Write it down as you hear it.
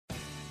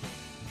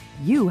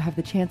you have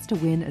the chance to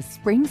win a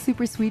spring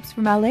super sweeps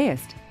from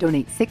LAist.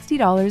 Donate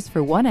 $60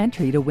 for one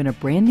entry to win a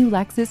brand new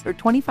Lexus or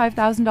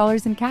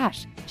 $25,000 in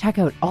cash. Check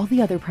out all the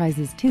other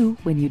prizes too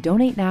when you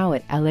donate now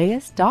at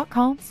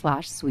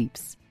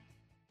LAist.com/sweeps.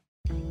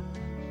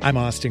 I'm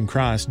Austin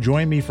Cross.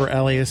 Join me for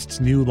LAist's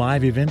new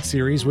live event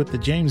series with the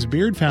James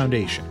Beard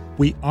Foundation.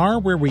 We Are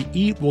Where We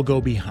Eat will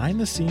go behind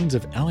the scenes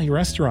of LA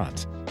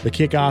restaurants. The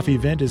kickoff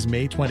event is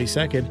May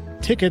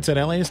 22nd. Tickets at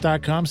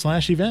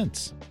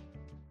LAist.com/events.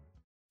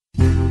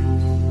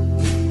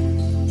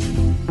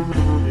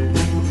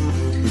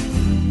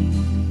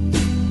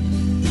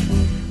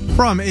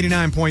 From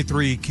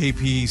 89.3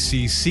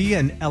 KPCC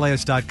and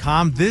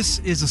LAist.com, this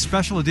is a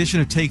special edition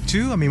of Take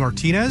Two. I'm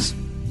Martinez.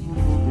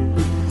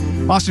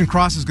 Austin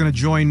Cross is going to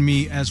join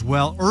me as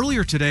well.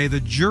 Earlier today,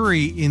 the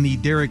jury in the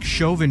Derek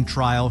Chauvin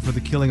trial for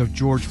the killing of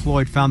George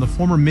Floyd found the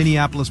former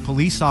Minneapolis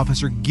police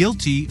officer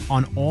guilty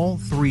on all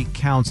three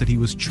counts that he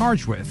was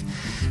charged with: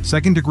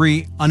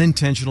 second-degree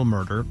unintentional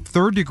murder,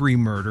 third-degree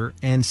murder,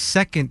 and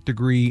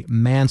second-degree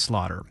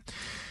manslaughter.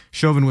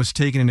 Chauvin was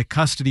taken into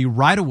custody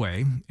right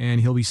away, and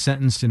he'll be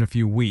sentenced in a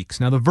few weeks.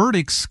 Now, the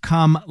verdicts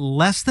come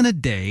less than a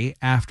day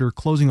after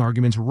closing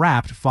arguments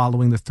wrapped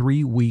following the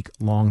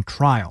 3-week-long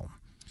trial.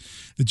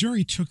 The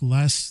jury took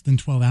less than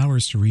 12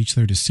 hours to reach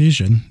their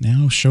decision.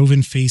 Now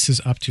Chauvin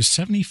faces up to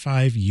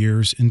 75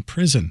 years in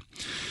prison.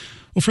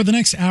 Well, for the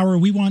next hour,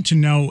 we want to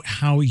know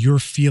how you're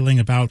feeling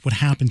about what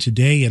happened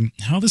today and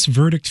how this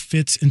verdict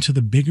fits into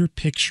the bigger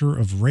picture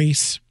of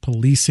race,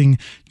 policing,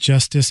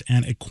 justice,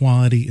 and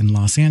equality in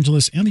Los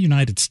Angeles and the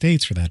United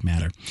States, for that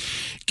matter.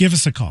 Give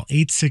us a call,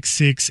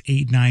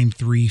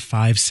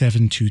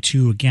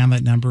 866-893-5722. Again,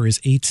 that number is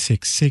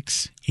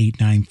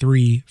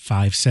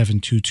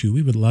 866-893-5722.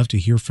 We would love to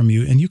hear from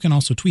you, and you can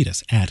also tweet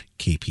us at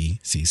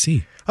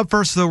KPCC. Up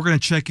first, though, we're going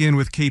to check in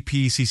with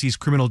KPCC's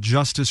criminal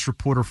justice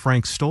reporter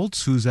Frank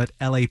Stoltz, who's at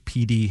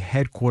LAPD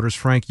headquarters.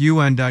 Frank, you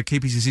and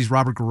KPCC's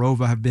Robert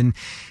Garova have been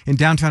in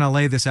downtown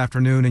LA this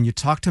afternoon, and you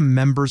talked to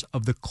members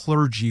of the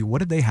clergy. What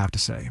did they have to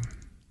say?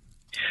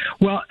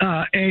 Well,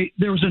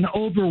 there was an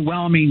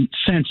overwhelming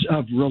sense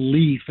of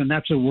relief, and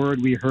that's a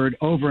word we heard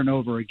over and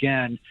over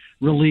again,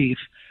 relief.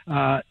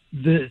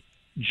 The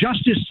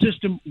justice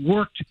system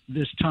worked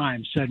this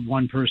time, said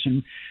one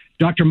person.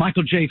 Dr.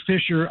 Michael J.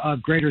 Fisher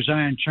of Greater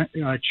Zion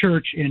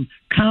Church in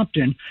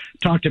Compton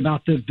talked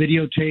about the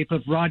videotape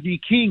of Rodney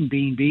King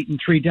being beaten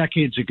 3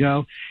 decades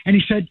ago, and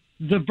he said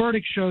the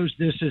verdict shows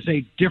this is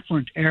a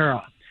different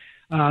era,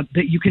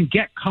 that you can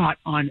get caught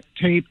on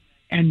tape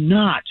and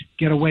not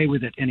get away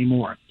with it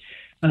anymore.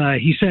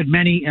 He said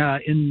many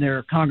in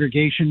their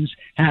congregations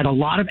had a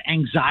lot of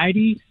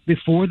anxiety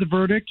before the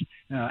verdict,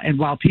 and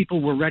while people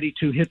were ready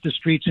to hit the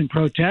streets in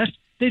protest,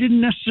 they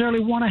didn't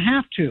necessarily want to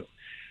have to.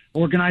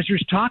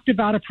 Organizers talked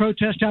about a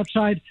protest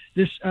outside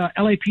this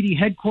LAPD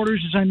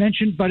headquarters, as I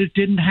mentioned, but it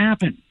didn't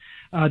happen.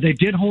 They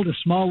did hold a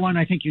small one,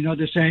 I think you know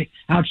this,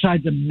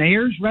 outside the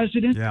mayor's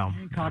residence in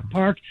Hancock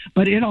Park,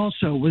 but it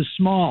also was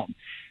small.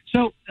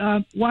 So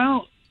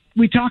while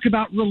we talk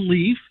about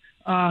relief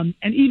and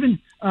even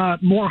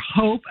more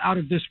hope out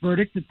of this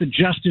verdict that the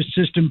justice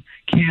system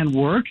can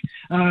work,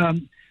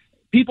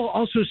 people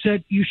also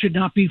said you should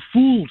not be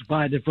fooled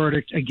by the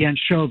verdict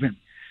against Chauvin.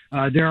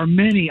 There are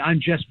many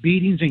unjust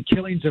beatings and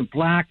killings of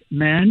black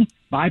men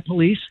by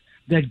police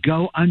that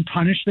go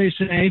unpunished, they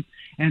say,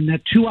 and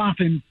that too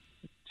often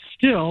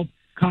still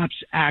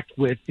cops act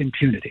with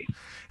impunity.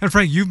 And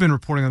Frank, you've been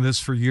reporting on this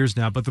for years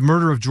now, but the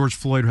murder of George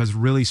Floyd has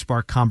really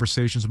sparked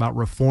conversations about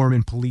reform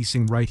in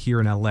policing right here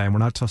in LA. And we're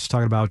not just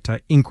talking about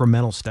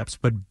incremental steps,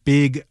 but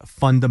big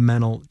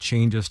fundamental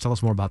changes. Tell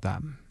us more about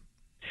that.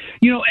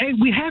 You know,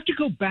 we have to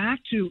go back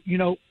to,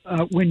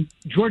 when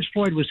George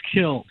Floyd was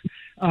killed.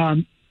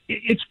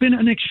 It's been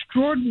an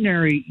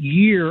extraordinary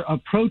year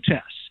of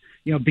protests,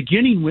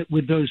 beginning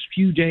with those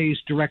few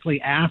days directly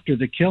after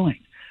the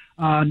killing.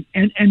 And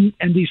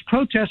these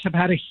protests have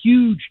had a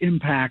huge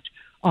impact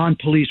on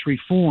police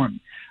reform.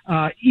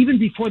 Even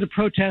before the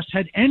protests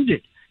had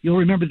ended, you'll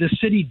remember the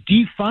city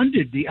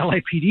defunded the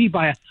LAPD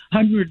by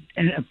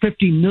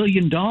 $150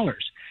 million,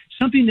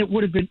 something that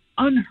would have been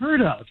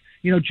unheard of,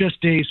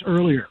 just days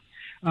earlier.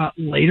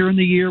 Later in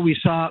the year, we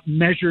saw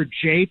Measure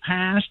J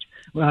passed.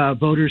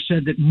 Voters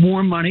said that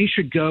more money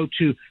should go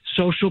to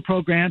social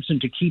programs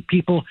and to keep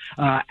people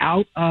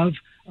out of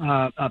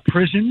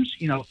prisons,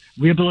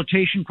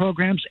 rehabilitation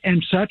programs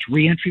and such,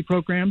 reentry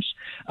programs.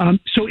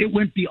 So it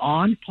went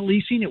beyond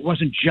policing. It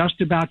wasn't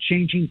just about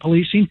changing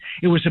policing.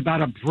 It was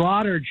about a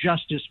broader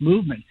justice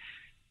movement.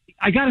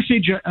 I got to say,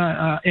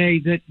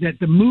 that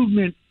the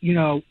movement,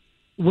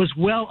 was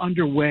well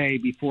underway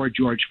before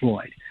George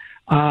Floyd.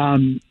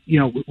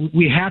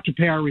 We have to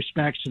pay our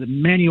respects to the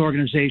many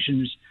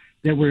organizations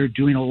that were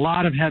doing a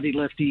lot of heavy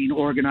lifting,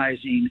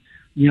 organizing,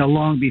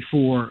 long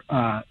before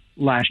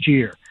last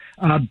year.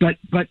 But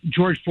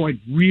George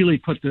Floyd really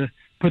put the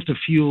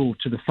fuel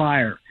to the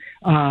fire.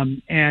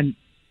 And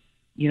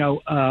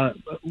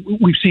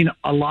we've seen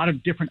a lot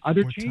of different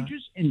other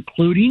changes,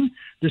 including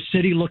the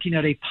city looking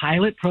at a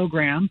pilot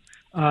program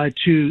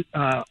to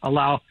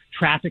allow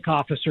traffic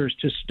officers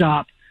to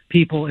stop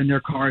people in their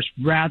cars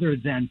rather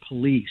than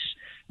police.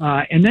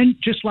 And then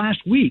just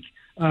last week,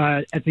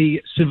 at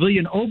the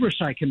Civilian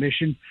Oversight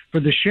Commission for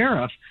the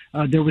sheriff,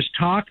 there was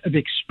talk of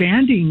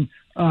expanding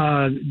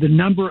the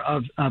number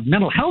of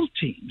mental health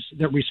teams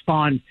that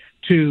respond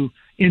to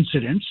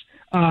incidents.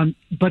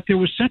 But there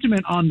was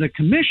sentiment on the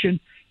commission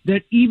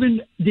that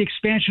even the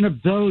expansion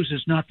of those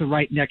is not the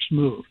right next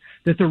move,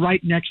 that the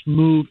right next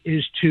move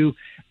is to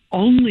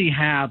only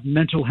have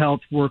mental health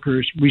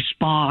workers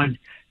respond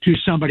to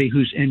somebody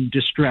who's in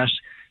distress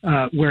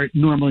where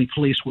normally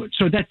police would.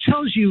 So that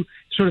tells you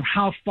sort of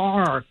how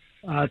far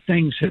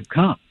things have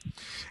come.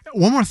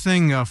 One more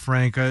thing,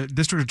 Frank.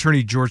 District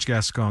Attorney George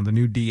Gascon, the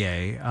new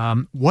DA,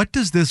 what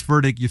does this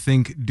verdict, you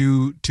think,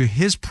 do to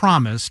his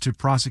promise to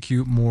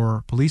prosecute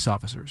more police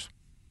officers?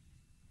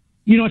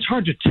 You know, it's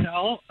hard to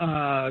tell.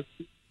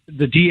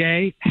 The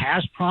DA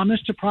has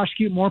promised to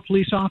prosecute more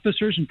police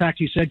officers. In fact,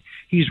 he said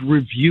he's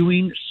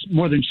reviewing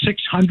more than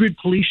 600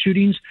 police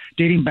shootings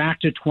dating back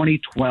to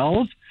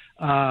 2012.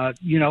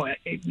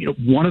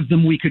 One of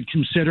them we could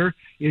consider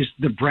is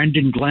the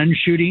Brendan Glenn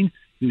shooting.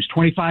 He was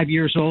 25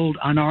 years old,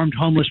 unarmed,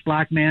 homeless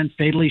black man,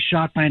 fatally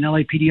shot by an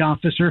LAPD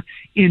officer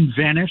in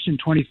Venice in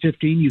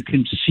 2015. You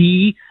can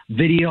see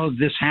video of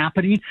this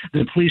happening.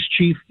 The police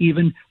chief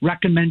even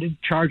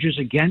recommended charges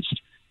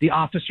against the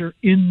officer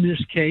in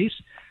this case.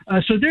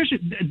 So there's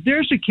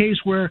a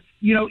case where,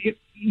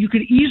 you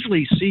could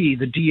easily see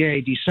the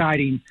DA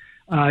deciding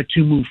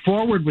to move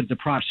forward with the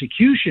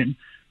prosecution,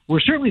 where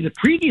certainly the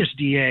previous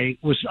DA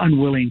was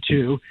unwilling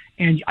to.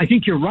 And I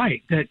think you're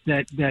right that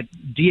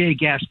DA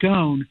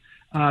Gascon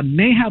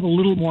may have a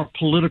little more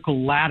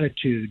political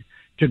latitude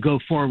to go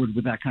forward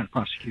with that kind of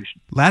prosecution.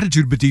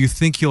 Latitude, but do you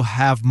think he'll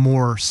have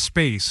more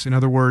space? In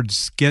other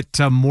words, get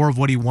more of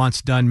what he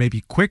wants done maybe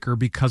quicker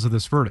because of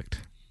this verdict?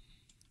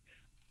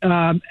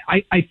 I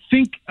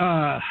think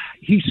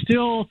he's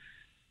still.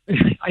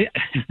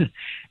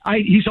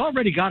 He's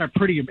already got a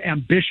pretty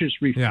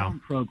ambitious reform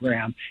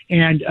program,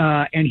 and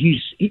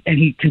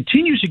he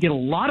continues to get a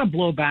lot of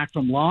blowback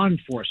from law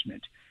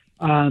enforcement.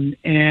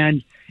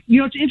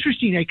 It's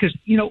interesting because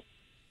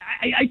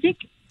I think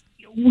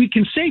we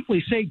can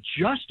safely say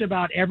just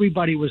about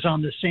everybody was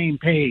on the same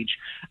page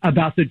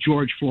about the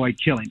George Floyd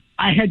killing.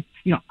 I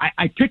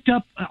picked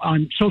up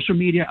on social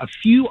media a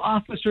few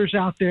officers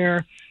out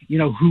there,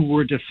 who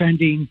were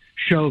defending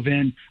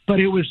Chauvin, but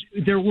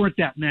there weren't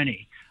that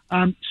many.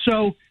 You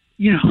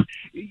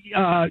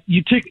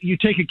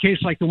take a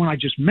case like the one I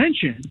just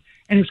mentioned,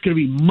 and it's going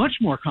to be much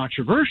more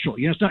controversial.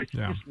 It's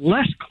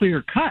less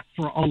clear cut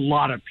for a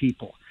lot of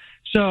people.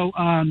 So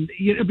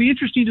it'll be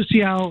interesting to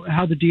see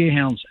how the DA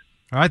handles it.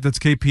 All right, that's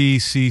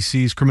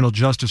KPCC's criminal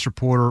justice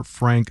reporter,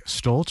 Frank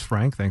Stoltz.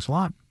 Frank, thanks a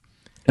lot.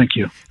 Thank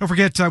you. Don't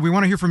forget, we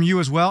want to hear from you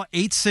as well.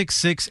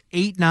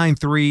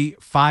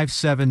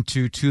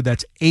 866-893-5722.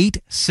 That's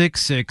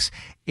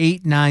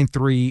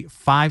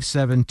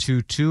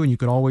 866-893-5722. And you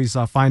can always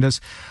find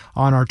us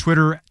on our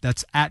Twitter.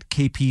 That's at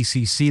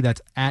KPCC.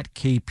 That's at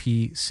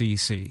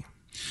KPCC.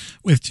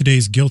 With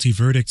today's guilty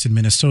verdicts in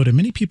Minnesota,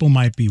 many people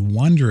might be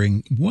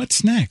wondering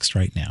what's next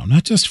right now,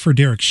 not just for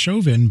Derek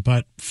Chauvin,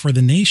 but for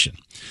the nation.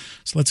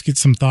 So let's get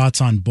some thoughts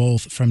on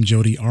both from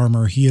Jody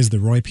Armour. He is the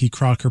Roy P.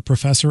 Crocker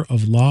Professor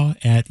of Law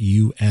at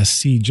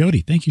USC.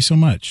 Jody, thank you so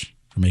much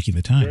for making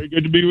the time. Very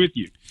good to be with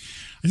you.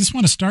 I just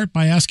want to start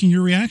by asking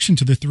your reaction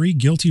to the 3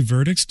 guilty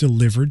verdicts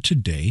delivered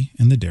today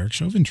in the Derek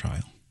Chauvin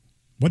trial.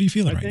 What are you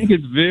feeling right now? I think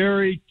it's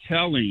very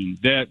telling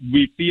that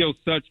we feel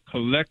such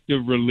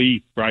collective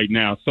relief right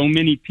now. So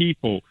many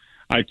people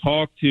I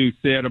talked to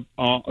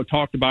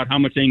talked about how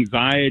much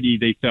anxiety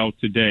they felt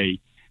today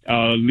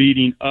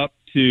leading up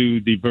to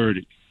the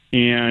verdict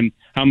and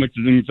how much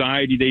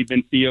anxiety they've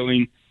been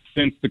feeling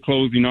since the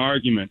closing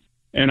argument.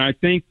 And I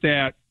think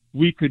that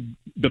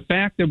the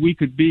fact that we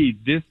could be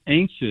this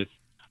anxious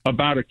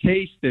about a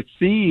case that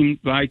seemed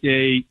like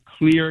a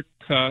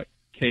clear-cut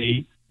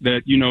case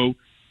that,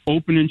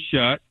 open and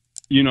shut,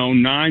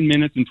 9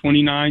 minutes and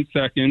 29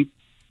 seconds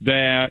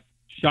that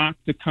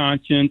shocked the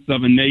conscience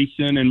of a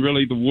nation and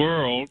really the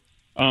world.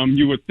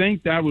 You would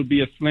think that would be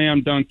a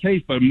slam dunk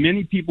case, but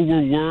many people were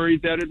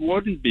worried that it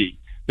wouldn't be,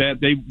 that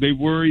they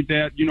worried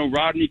that,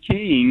 Rodney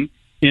King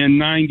in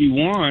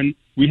 91,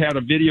 we had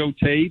a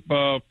videotape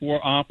of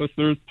 4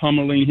 officers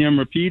pummeling him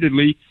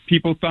repeatedly.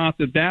 People thought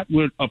that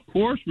would, of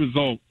course,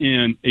 result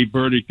in a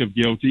verdict of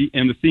guilty,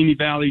 and the Simi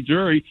Valley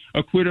jury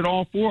acquitted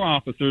all 4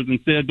 officers and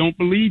said, don't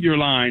believe your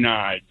lying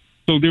eyes.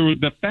 So there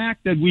was the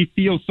fact that we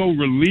feel so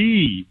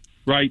relieved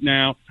right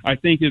now, I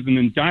think, is an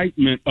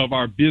indictment of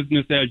our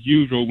business as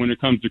usual when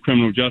it comes to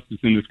criminal justice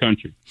in this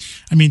country.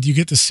 I mean, do you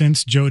get the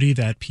sense, Jody,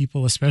 that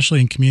people, especially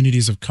in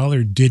communities of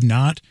color, did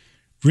not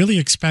really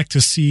expect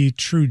to see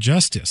true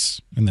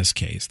justice in this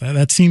case?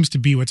 That seems to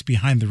be what's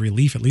behind the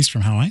relief, at least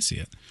from how I see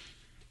it.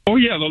 Oh,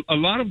 yeah. A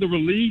lot of the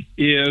relief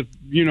is,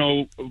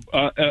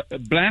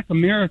 Black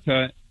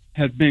America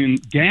has been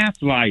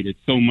gaslighted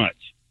so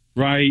much,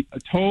 right?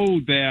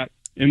 Told that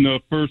in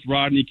the first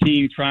Rodney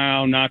King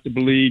trial not to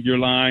believe your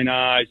lying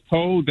eyes,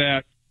 told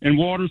that And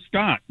Walter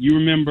Scott, you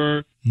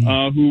remember,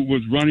 who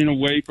was running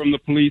away from the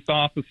police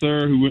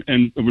officer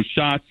and was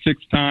shot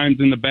 6 times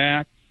in the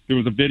back. There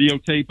was a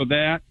videotape of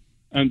that.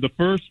 And the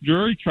first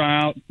jury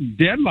trial,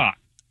 deadlocked,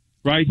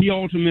 right? He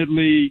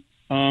ultimately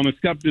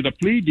accepted a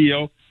plea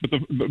deal,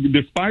 but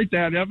despite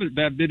that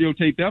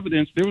videotaped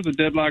evidence, there was a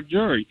deadlocked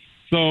jury.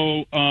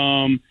 So,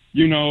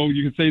 you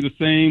could say the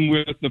same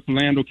with the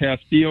Philando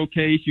Castile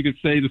case. You could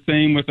say the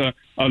same with a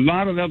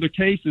lot of other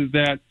cases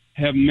that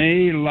have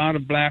made a lot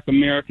of Black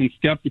Americans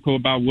skeptical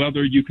about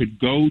whether you could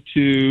go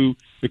to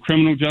the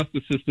criminal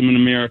justice system in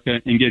America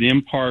and get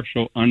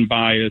impartial,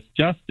 unbiased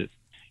justice.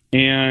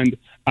 And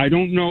I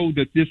don't know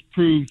that this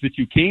proves that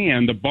you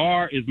can. The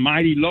bar is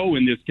mighty low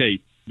in this case.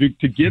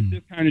 To get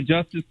this kind of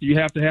justice, you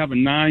have to have a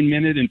 9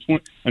 minute and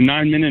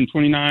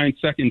 29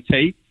 second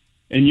tape.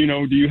 And,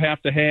 do you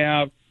have to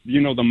have,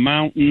 the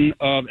mountain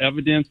of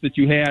evidence that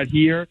you had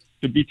here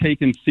to be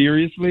taken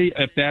seriously?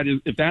 If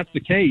that's the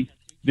case,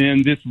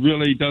 then this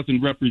really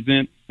doesn't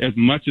represent as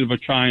much of a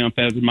triumph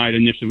as it might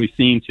initially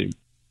seem to.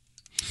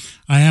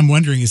 I am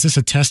wondering, is this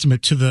a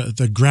testament to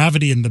the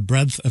gravity and the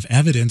breadth of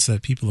evidence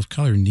that people of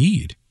color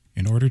need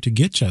in order to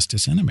get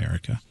justice in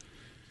America?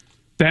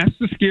 That's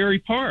the scary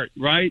part,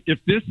 right? If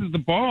this is the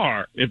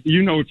bar, if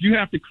you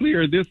have to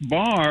clear this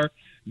bar,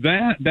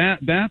 that's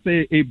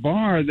a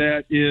bar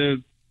that is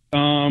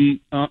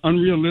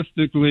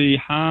unrealistically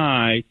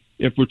high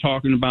if we're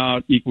talking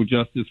about equal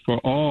justice for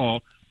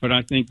all. But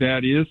I think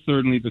that is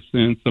certainly the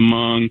sense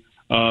among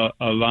a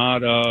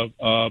lot of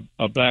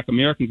Black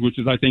Americans, which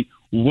is, I think,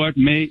 what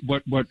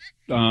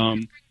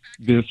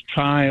this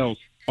trial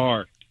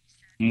sparked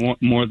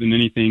more than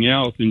anything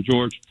else. And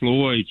George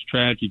Floyd's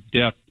tragic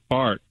death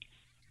sparked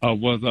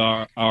was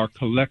our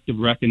collective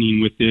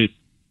reckoning with this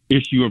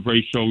issue of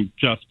racial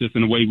justice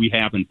in a way we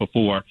haven't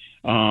before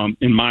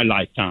in my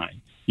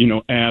lifetime.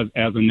 As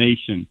a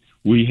nation,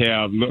 we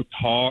have looked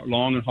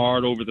long and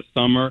hard over the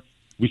summer.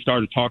 We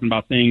started talking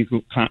about things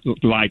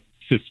like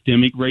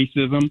systemic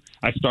racism.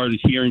 I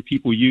started hearing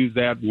people use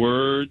that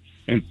word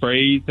and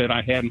phrase that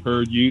I hadn't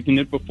heard using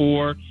it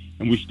before.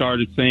 And we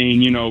started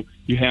saying, you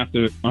have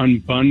to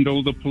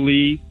unbundle the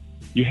police.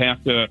 You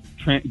have to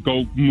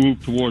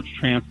move towards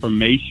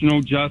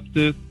transformational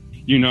justice.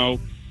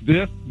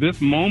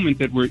 This moment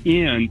that we're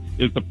in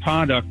is the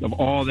product of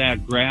all that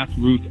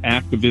grassroots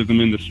activism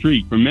in the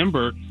street.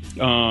 Remember,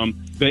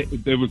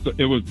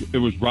 it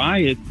was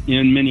riots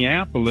in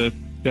Minneapolis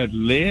that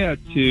led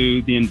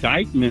to the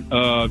indictment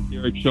of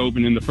Derek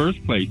Chauvin in the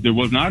first place. There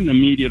was not an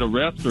immediate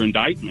arrest or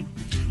indictment.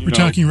 We're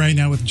talking right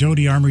now with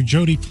Jody Armour.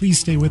 Jody, please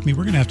stay with me.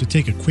 We're going to have to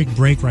take a quick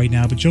break right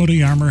now. But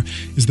Jody Armour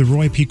is the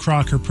Roy P.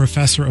 Crocker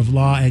Professor of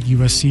Law at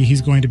USC. He's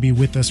going to be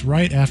with us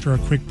right after a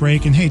quick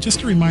break. And hey,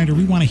 just a reminder,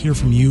 we want to hear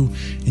from you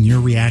and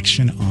your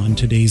reaction on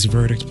today's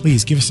verdict.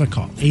 Please give us a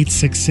call,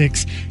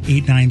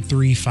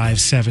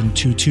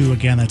 866-893-5722.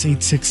 Again, that's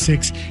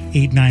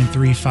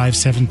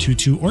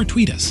 866-893-5722. Or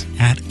tweet us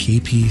at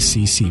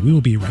KPCC. We will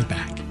be right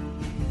back.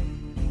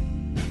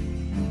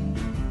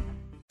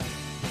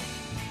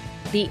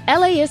 The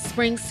LAist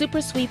Spring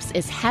Super Sweeps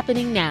is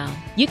happening now.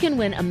 You can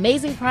win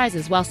amazing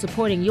prizes while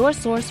supporting your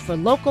source for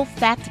local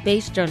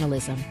fact-based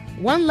journalism.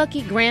 One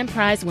lucky grand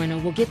prize winner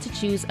will get to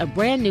choose a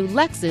brand new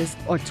Lexus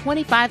or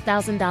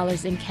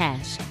 $25,000 in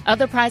cash.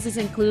 Other prizes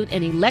include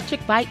an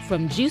electric bike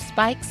from Juice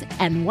Bikes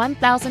and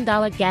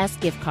 $1,000 gas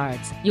gift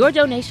cards. Your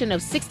donation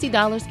of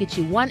 $60 gets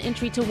you one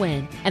entry to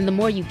win, and the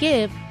more you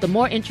give, the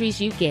more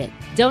entries you get.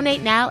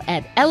 Donate now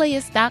at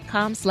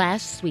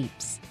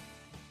LAist.com/sweeps.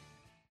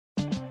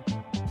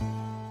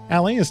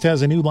 LAist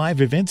has a new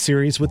live event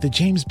series with the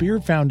James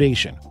Beard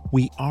Foundation.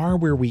 We Are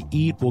Where We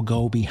Eat will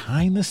go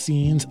behind the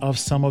scenes of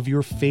some of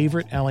your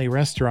favorite LA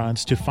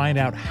restaurants to find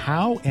out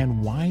how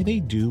and why they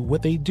do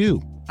what they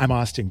do. I'm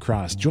Austin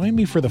Cross. Join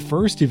me for the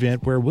first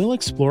event where we'll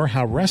explore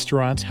how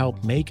restaurants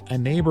help make a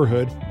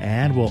neighborhood,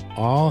 and we'll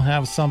all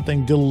have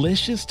something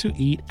delicious to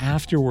eat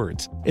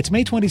afterwards. It's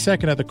May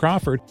 22nd at the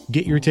Crawford.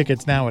 Get your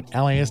tickets now at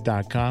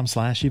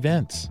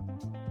LAist.com/events.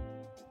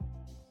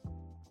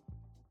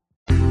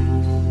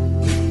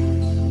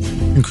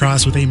 And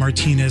Cross with A.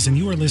 Martinez, and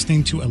you are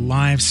listening to a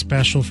live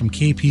special from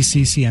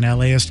KPCC and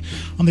LAist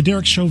on the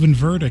Derek Chauvin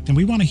verdict. And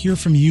we want to hear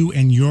from you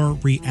and your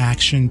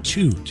reaction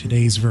to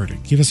today's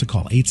verdict. Give us a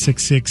call,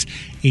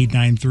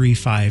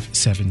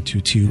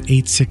 866-893-5722,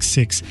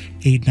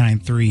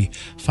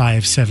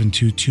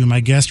 866-893-5722. My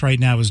guest right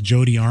now is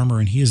Jody Armour,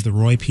 and he is the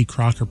Roy P.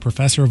 Crocker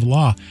Professor of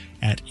Law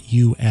at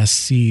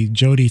USC.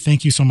 Jody,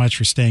 thank you so much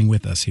for staying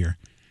with us here.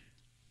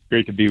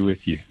 Great to be with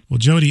you. Well,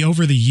 Jody,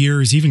 over the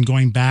years, even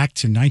going back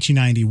to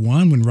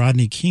 1991 when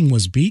Rodney King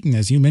was beaten,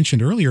 as you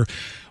mentioned earlier,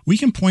 we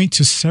can point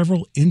to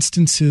several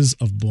instances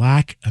of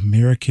Black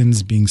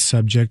Americans being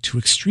subject to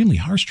extremely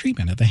harsh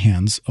treatment at the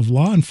hands of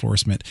law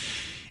enforcement.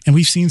 And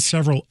we've seen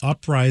several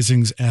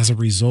uprisings as a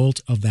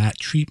result of that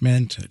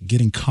treatment,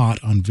 getting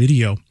caught on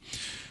video.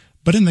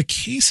 But in the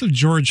case of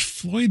George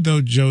Floyd,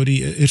 though,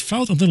 Jody, it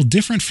felt a little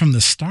different from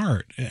the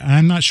start.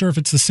 I'm not sure if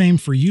it's the same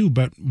for you,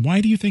 but why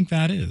do you think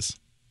that is?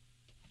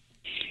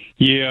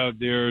 Yeah,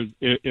 there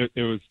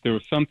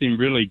was something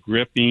really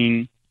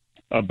gripping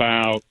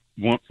about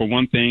for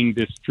one thing,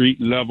 this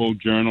street level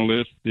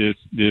journalist, this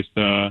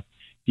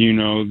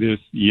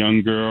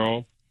young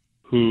girl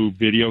who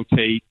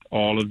videotaped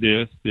all of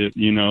this,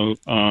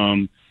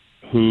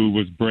 who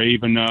was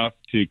brave enough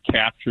to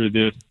capture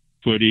this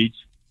footage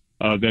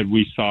that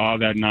we saw,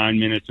 that 9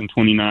 minutes and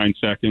 29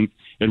 seconds.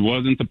 It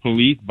wasn't the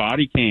police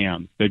body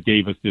cams that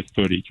gave us this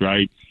footage,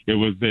 right? It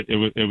was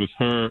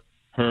her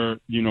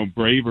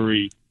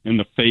bravery in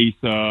the face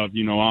of,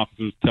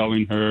 officers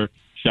telling her,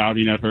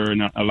 shouting at her,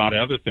 and a lot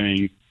of other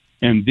things.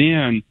 And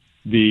then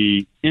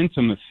the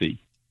intimacy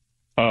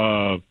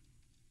of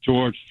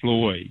George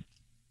Floyd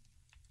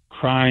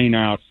crying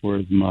out for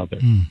his mother,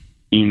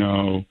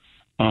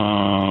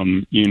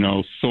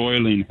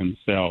 soiling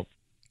himself,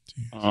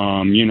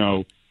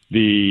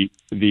 the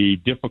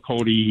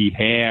difficulty he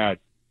had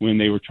when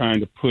they were trying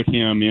to put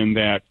him in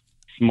that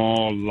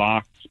small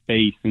locked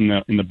space in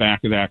the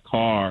back of that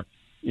car.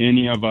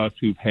 Any of us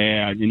who've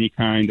had any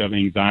kind of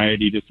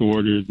anxiety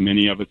disorders,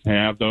 many of us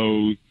have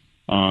those,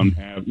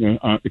 have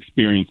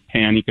experienced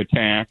panic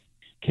attacks,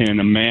 can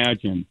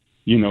imagine,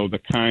 the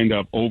kind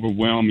of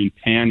overwhelming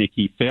panic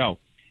he felt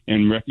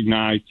and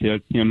recognized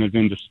him as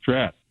in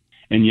distress,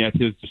 and yet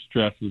his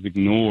distress was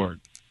ignored.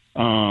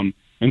 And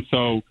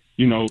so,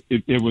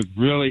 it was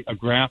really a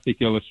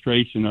graphic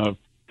illustration of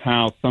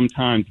how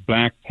sometimes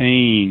Black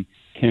pain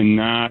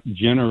cannot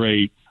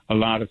generate a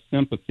lot of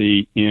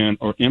sympathy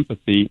or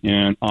empathy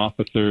in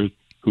officers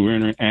who are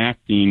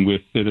interacting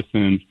with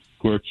citizens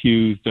who are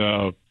accused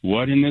of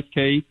what in this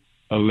case?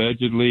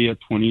 Allegedly a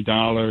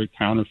 $20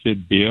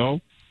 counterfeit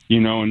bill,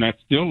 and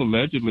that's still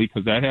allegedly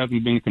because that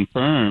hasn't been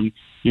confirmed.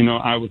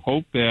 I would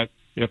hope that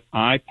if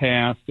I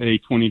passed a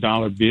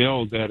 $20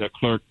 bill that a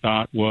clerk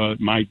thought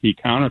might be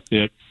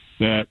counterfeit,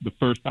 that the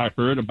first I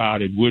heard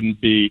about it wouldn't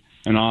be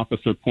an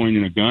officer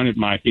pointing a gun at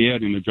my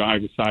head in the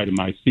driver's side of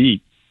my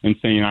seat and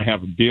saying, I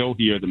have a bill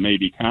here that may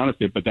be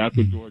counterfeit, but that's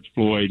what George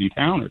Floyd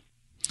encountered,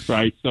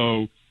 right?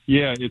 So,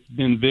 yeah, it's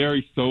been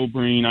very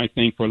sobering, I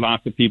think, for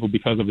lots of people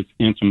because of its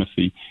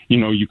intimacy.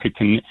 You could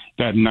connect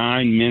that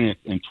 9 minutes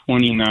and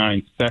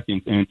 29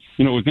 seconds. And,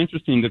 it was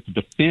interesting that the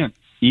defense,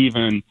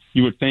 even,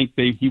 you would think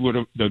the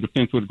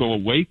defense would go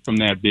away from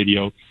that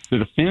video. The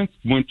defense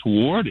went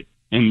toward it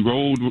and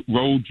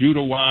rolled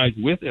judo-wise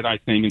with it, I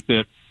think, and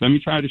said, let me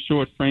try to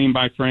show it frame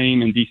by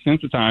frame and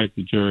desensitize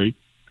the jury.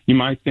 You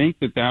might think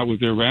that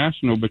was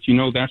irrational, but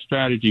that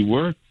strategy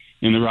worked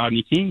in the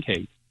Rodney King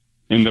case.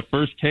 In the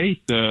first case,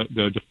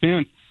 the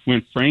defense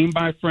went frame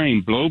by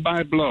frame, blow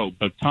by blow,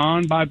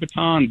 baton by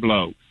baton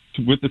blow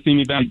with the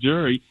Simi Valley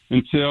jury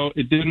until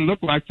it didn't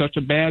look like such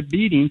a bad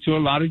beating to a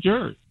lot of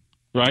jurors.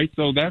 Right.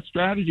 So that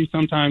strategy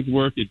sometimes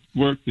works. It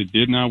works. It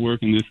did not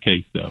work in this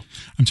case, though.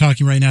 I'm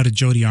talking right now to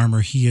Jody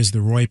Armour. He is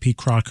the Roy P.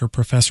 Crocker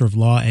Professor of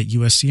Law at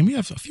USC. And we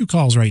have a few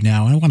calls right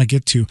now. And I want to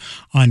get to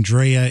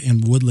Andrea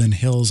in Woodland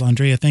Hills.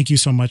 Andrea, thank you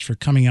so much for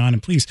coming on.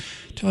 And please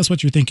tell us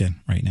what you're thinking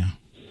right now.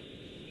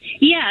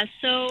 Yeah.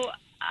 So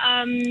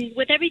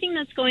with everything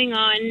that's going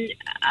on,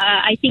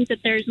 I think that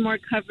there's more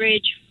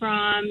coverage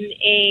from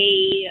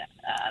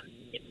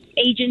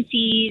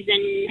agencies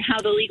and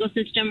how the legal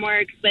system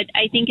works, but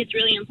I think it's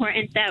really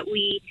important that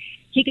we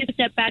take a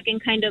step back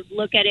and kind of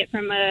look at it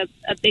from a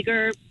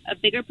bigger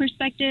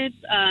perspective.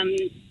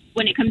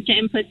 When it comes to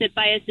implicit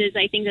biases,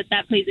 I think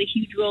that plays a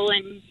huge role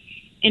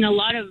in a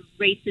lot of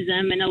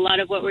racism and a lot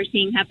of what we're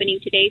seeing happening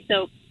today.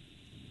 So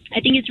I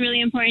think it's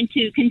really important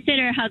to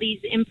consider how these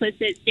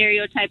implicit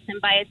stereotypes and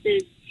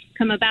biases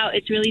come about.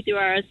 It's really through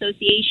our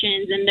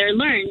associations, and they're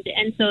learned,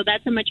 and so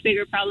that's a much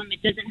bigger problem.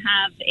 It doesn't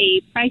have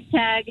a price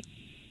tag.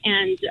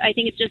 And I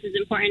think it's just as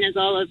important as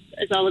all of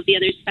the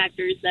other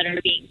factors that are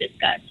being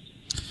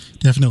discussed.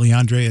 Definitely,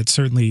 Andre. It's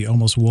certainly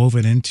almost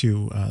woven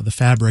into the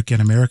fabric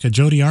in America.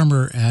 Jody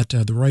Armour at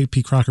the Roy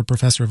P. Crocker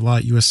Professor of Law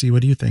at USC.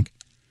 What do you think?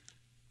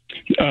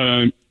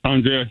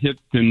 Andrea hit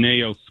the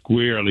nail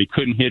squarely.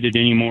 Couldn't hit it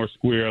any more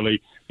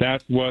squarely.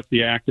 That's what the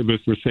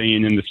activists were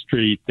saying in the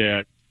street,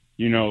 that,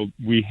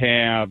 we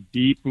have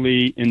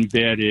deeply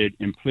embedded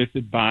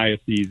implicit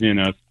biases in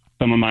us.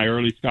 Some of my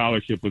early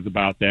scholarship was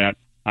about that.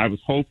 I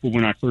was hopeful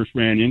when I first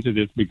ran into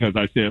this because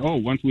I said,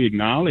 once we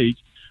acknowledge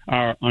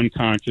our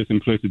unconscious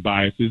implicit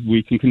biases,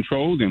 we can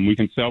control them. We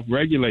can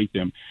self-regulate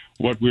them.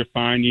 What we're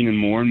finding in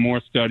and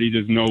more studies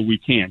is no, we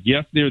can't.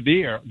 Yes, they're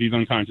there, these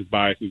unconscious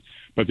biases,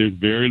 but there's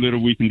very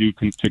little we can do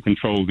to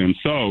control them.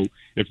 So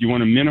if you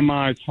want to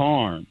minimize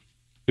harm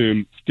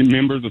to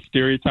members of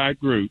stereotype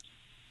groups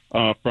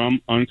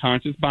from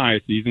unconscious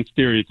biases and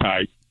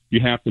stereotypes, you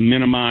have to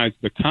minimize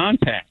the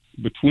contact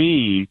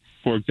between,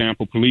 for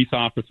example, police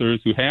officers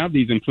who have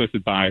these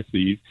implicit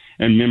biases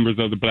and members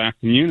of the Black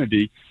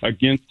community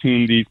against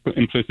whom these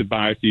implicit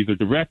biases are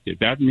directed.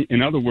 That,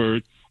 in other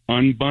words,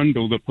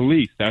 unbundle the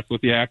police. That's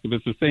what the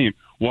activists are saying.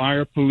 Why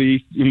are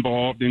police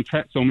involved in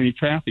so many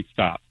traffic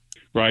stops,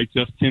 right?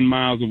 Just 10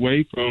 miles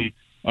away from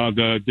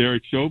the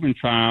Derek Chauvin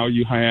trial,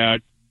 you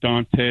had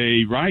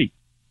Dante Wright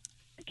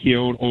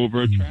killed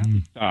over a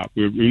traffic stop,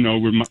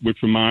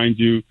 which reminds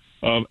you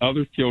of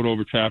others killed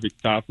over traffic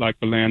stops like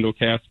Philando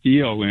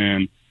Castile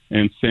and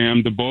and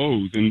Sam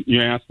DuBose. And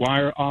you ask, why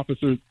are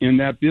officers in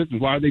that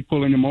business? Why are they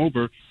pulling him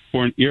over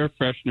for an air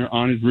freshener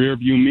on his rear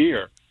view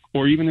mirror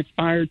or even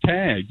expired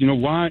tags?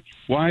 Why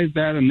is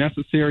that a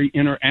necessary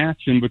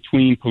interaction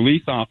between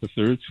police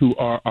officers who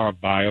are our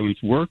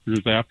violence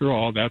workers? After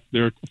all, that's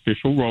their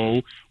official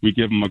role. We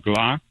give them a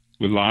Glock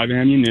with live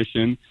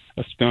ammunition,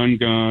 a stun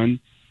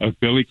gun, a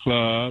billy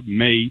club,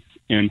 mace,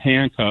 and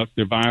handcuffs.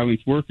 They're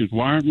violence workers.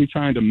 Why aren't we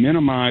trying to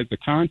minimize the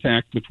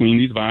contact between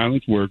these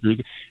violence workers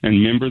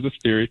and members of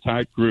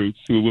stereotype groups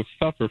who will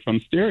suffer from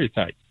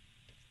stereotypes?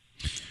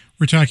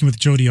 We're talking with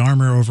Jody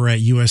Armour over at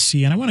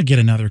USC, and I want to get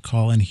another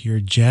call in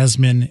here.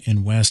 Jasmine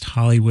in West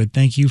Hollywood,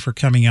 thank you for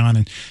coming on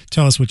and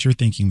tell us what you're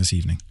thinking this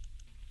evening.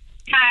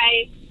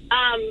 Hi.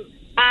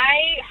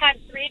 I had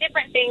three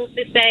different things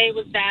to say.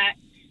 Was that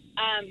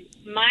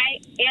my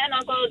aunt and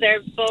uncle,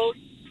 they're both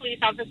police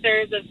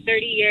officers of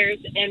 30 years,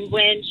 and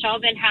when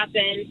Chauvin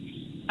happened,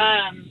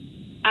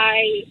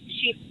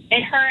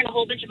 her and a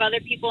whole bunch of other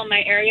people in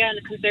my area in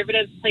the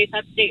conservative place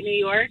upstate New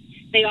York,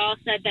 they all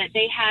said that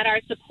they had our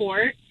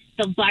support,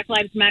 the Black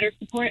Lives Matter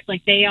support,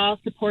 like they all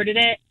supported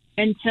it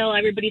until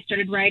everybody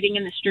started rioting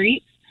in the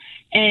streets.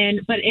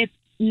 But if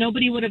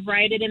nobody would have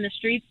rioted in the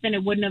streets, then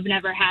it wouldn't have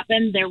never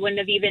happened. There wouldn't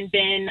have even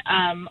been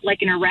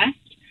like an arrest.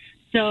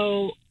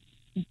 So,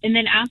 and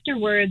then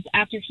afterwards,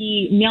 after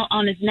he knelt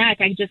on his neck,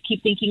 I just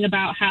keep thinking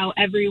about how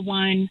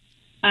everyone,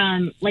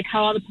 like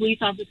how all the police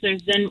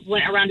officers then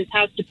went around his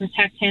house to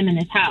protect him and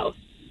his house.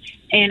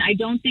 And I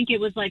don't think it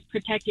was like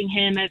protecting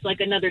him as like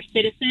another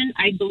citizen.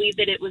 I believe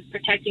that it was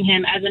protecting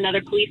him as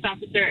another police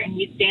officer, and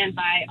we stand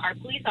by our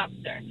police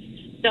officer.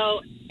 So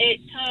it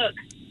took,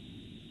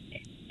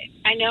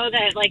 I know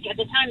that like at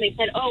the time they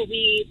said, oh,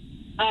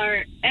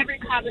 every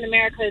cop in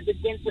America is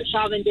against what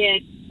Chauvin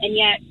did, and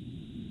yet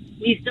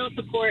we still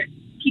support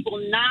people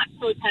not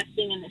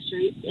protesting in the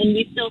streets, and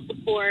we still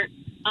support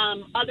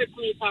other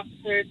police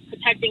officers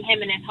protecting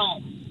him in his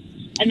home.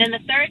 And then the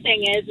third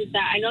thing is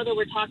that I know that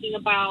we're talking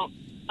about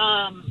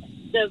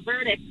the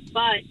verdict,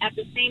 but at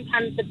the same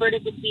time that the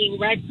verdict was being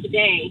read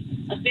today,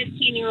 a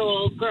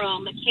 15-year-old girl,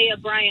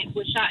 Ma'Khia Bryant,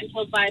 was shot and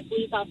killed by a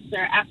police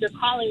officer after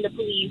calling the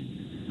police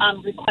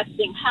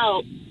requesting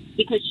help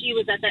because she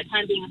was at that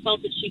time being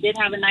assaulted. She did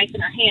have a knife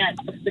in her hand,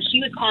 but she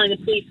was calling the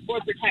police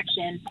for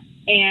protection,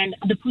 and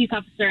the police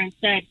officer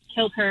instead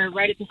killed her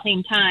right at the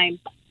same time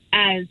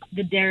as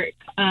the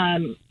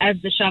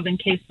Chauvin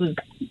case was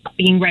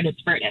being read its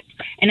verdict.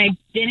 And I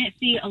didn't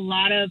see a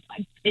lot of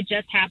it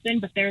just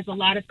happened, but there's a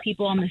lot of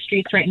people on the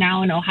streets right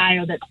now in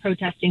Ohio that's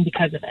protesting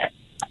because of it.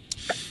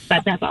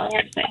 But that's all I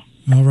have to say.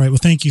 All right. Well,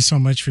 thank you so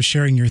much for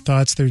sharing your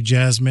thoughts there,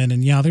 Jasmine.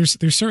 And yeah, there's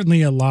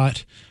certainly a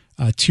lot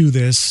to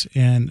this,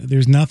 and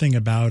there's nothing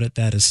about it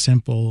that is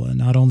simple. And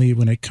not only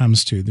when it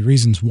comes to the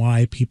reasons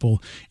why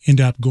people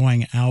end up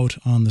going out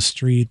on the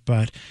street,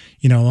 but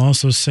I'll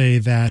also say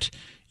that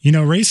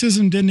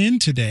racism didn't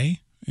end today.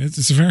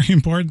 It's very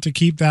important to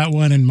keep that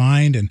one in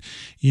mind. And,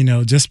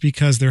 just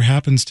because there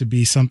happens to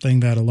be something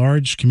that a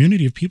large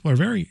community of people are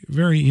very,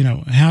 very,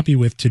 happy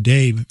with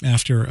today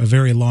after a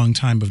very long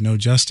time of no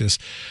justice,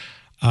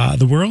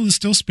 the world is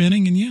still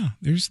spinning. And yeah,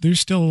 there's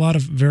still a lot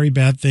of very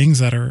bad things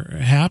that are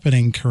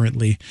happening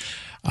currently.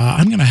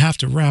 I'm going to have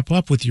to wrap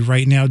up with you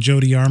right now,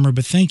 Jody Armour,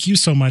 but thank you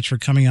so much for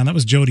coming on. That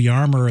was Jody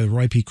Armour, the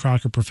Roy P.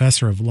 Crocker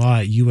Professor of Law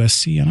at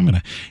USC, and I'm going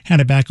to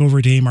hand it back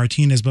over to A.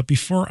 Martinez. But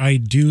before I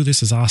do,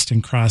 this is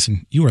Austin Cross,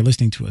 and you are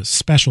listening to a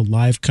special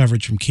live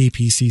coverage from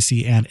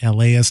KPCC and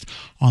LAist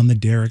on the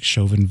Derek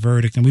Chauvin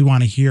verdict, and we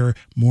want to hear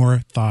more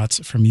thoughts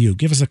from you.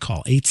 Give us a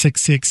call,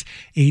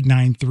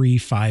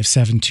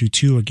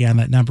 866-893-5722. Again,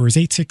 that number is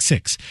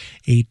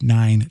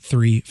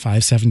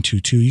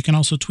 866-893-5722. You can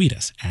also tweet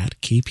us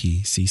at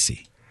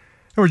KPCC.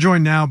 We're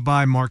joined now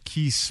by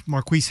Marquise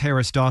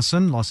Harris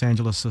Dawson, Los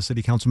Angeles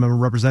City Council member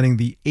representing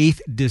the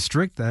 8th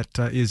District. That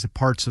is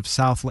parts of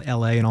South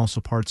L.A. and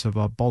also parts of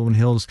Baldwin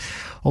Hills,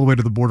 all the way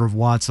to the border of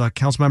Watts.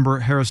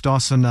 Councilmember Harris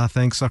Dawson,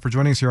 thanks for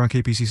joining us here on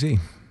KPCC.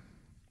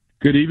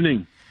 Good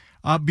evening.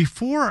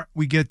 Before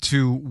we get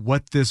to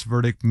what this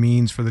verdict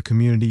means for the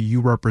community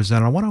you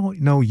represent, I want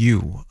to know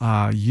you.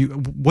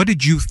 What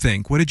did you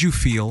think? What did you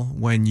feel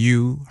when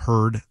you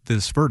heard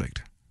this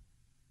verdict?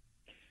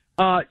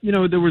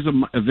 There was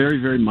a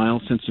very, very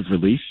mild sense of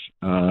relief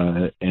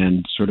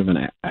and sort of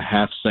a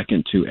half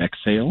second to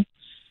exhale.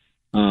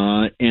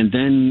 And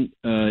then,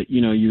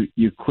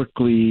 you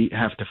quickly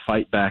have to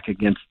fight back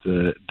against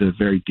the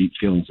very deep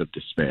feelings of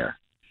despair.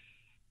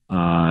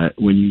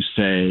 When you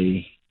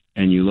say,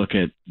 and you look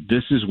at,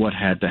 this is what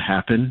had to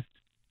happen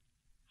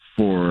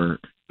for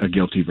a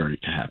guilty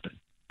verdict to happen.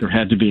 There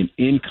had to be an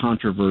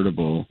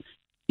incontrovertible,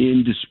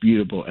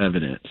 indisputable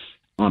evidence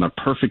on a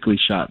perfectly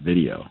shot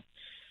video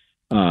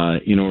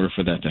in order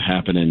for that to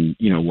happen. And,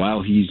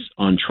 while he's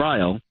on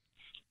trial,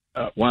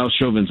 while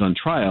Chauvin's on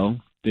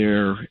trial,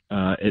 there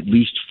are at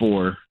least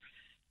 4,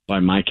 by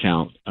my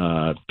count,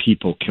 black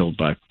people killed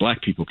by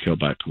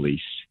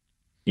police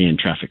in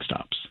traffic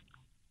stops.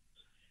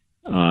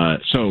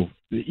 So,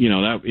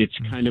 that it's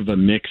kind of a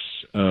mix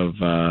of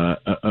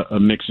a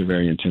mix of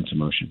very intense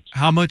emotions.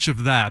 How much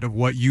of that, of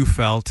what you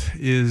felt,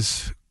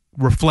 is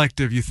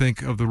reflective, you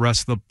think, of the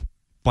rest of the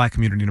Black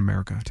community in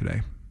America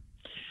today?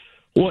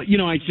 Well,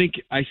 I think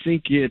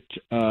it's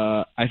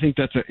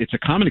a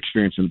common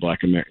experience in Black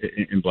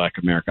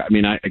America. I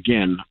mean,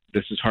 again,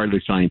 this is hardly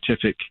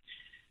scientific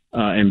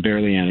and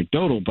barely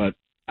anecdotal, but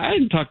I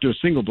didn't talk to a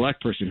single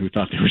Black person who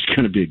thought there was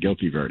going to be a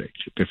guilty verdict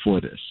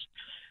before this.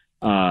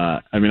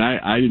 I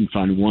didn't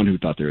find one who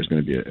thought there was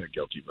going to be a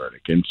guilty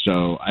verdict, and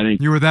so I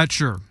think you were that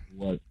sure.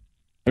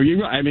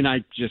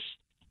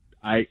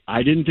 I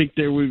didn't think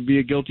there would be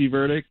a guilty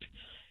verdict.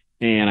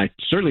 And I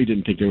certainly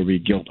didn't think there would be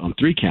guilt on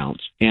 3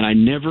 counts. And I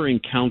never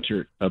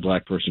encountered a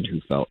Black person who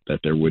felt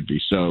that there would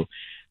be. So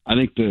I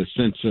think the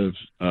sense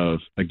of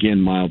again,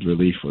 mild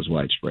relief was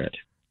widespread.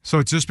 So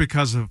it's just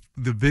because of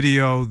the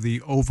video,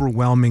 the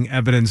overwhelming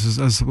evidence,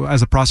 as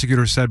the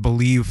prosecutor said,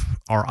 believe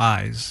our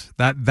eyes.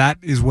 That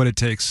is what it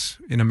takes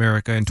in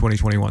America in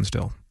 2021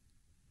 still.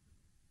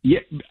 Yeah,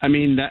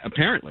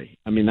 apparently.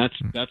 That's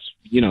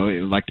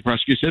like the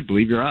prosecutor said,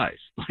 believe your eyes.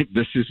 Like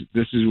this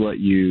is what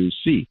you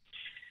see.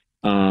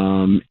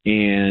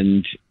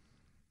 And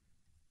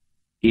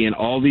in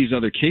all these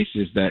other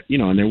cases that,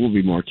 and there will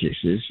be more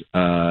cases,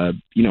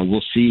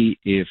 we'll see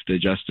if the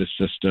justice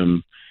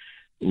system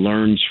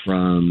learns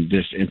from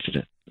this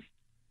incident.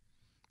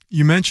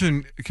 You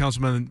mentioned,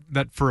 Councilman,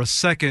 that for a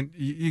second,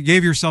 you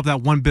gave yourself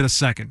that one bit a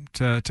second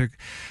to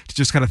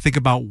just kind of think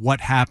about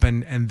what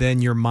happened, and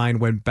then your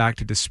mind went back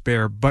to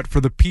despair. But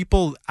for the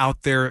people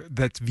out there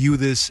that view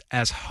this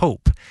as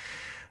hope,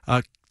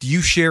 do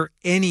you share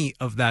any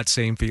of that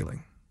same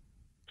feeling?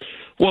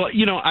 Well,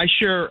 I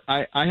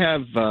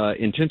have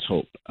intense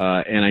hope,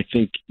 and I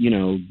think,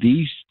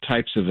 these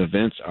types of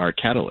events are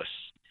catalysts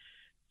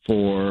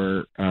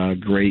for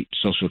great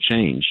social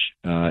change.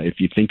 If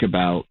you think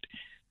about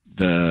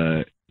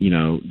the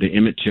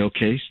Emmett Till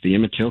case,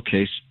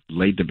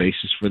 laid the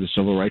basis for the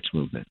civil rights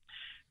movement.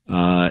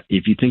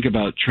 If you think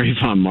about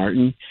Trayvon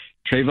Martin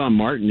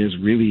is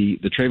really,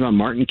 the Trayvon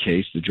Martin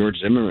case, the George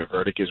Zimmerman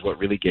verdict is what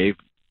really gave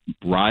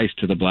rise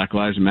to the Black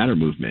Lives Matter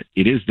movement.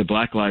 It is the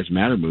Black Lives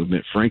Matter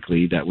movement,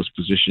 frankly, that was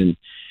positioned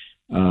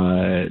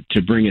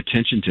to bring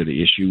attention to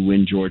the issue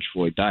when George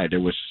Floyd died. There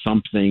was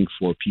something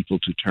for people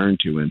to turn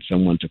to and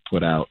someone to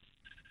put out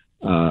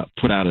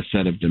a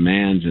set of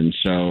demands. And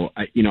so,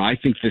 I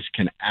think this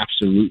can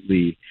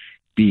absolutely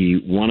be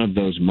one of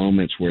those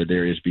moments where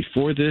there is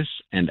before this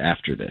and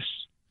after this.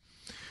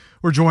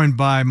 We're joined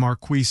by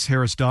Marqueece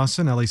Harris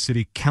Dawson, LA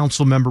City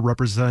Council member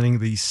representing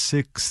the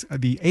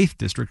 8th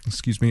District,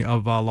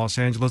 of Los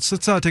Angeles.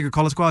 Let's take a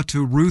call. Let's go out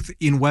to Ruth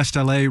in West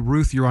LA.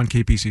 Ruth, you're on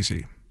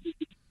KPCC.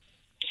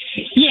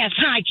 Yes,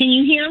 hi. Can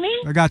you hear me?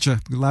 I got you,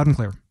 loud and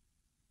clear.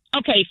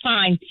 Okay,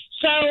 fine.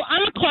 So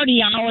I'm a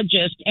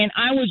cardiologist, and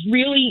I was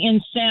really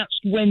incensed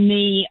when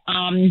the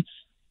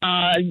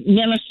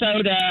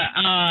Minnesota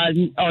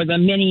or the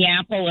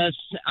Minneapolis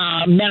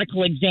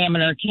medical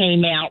examiner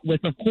came out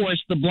with, of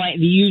course, the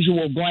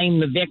usual blame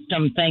the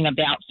victim thing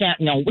about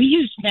fentanyl. We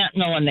use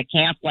fentanyl in the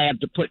cath lab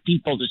to put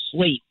people to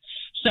sleep.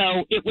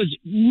 So it was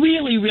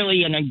really,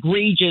 really an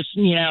egregious,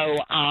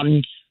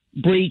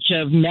 breach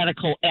of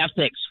medical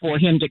ethics for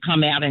him to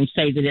come out and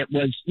say that it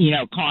was,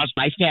 caused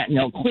by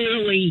fentanyl.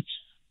 Clearly,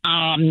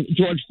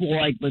 George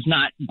Floyd was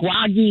not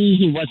groggy.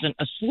 He wasn't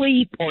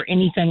asleep or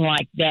anything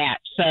like that.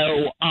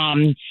 So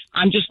I'm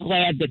just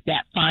glad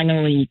that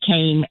finally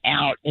came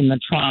out in the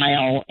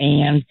trial.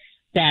 And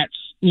that's,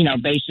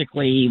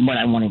 basically what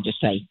I wanted to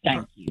say.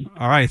 Thank you.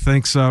 All right.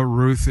 Thanks,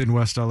 Ruth in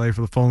West LA,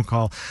 for the phone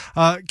call.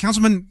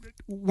 Councilman,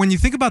 when you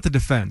think about the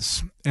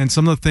defense and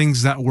some of the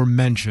things that were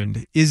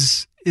mentioned,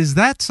 is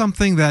that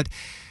something that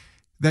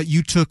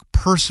you took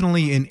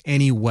personally in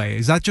any way?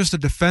 Is that just a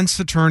defense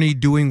attorney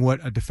doing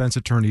what a defense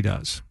attorney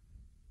does?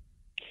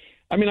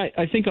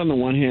 I think on the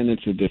one hand,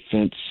 it's a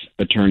defense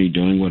attorney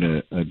doing what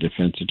a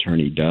defense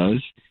attorney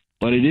does,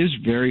 but it is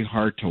very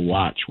hard to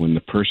watch when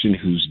the person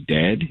who's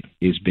dead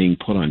is being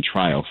put on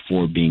trial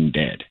for being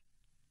dead.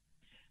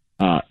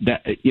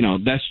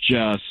 That's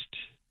just,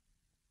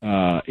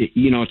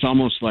 it's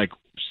almost like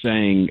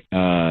saying,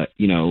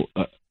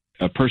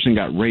 a person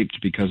got raped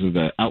because of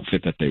the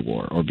outfit that they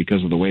wore or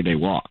because of the way they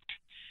walked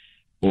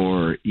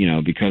or,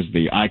 because of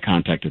the eye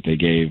contact that they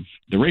gave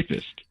the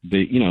rapist.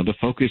 The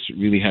focus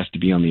really has to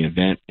be on the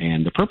event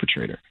and the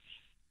perpetrator.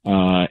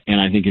 And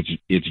I think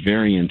it's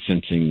very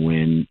incensing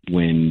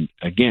when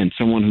again,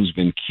 someone who's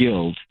been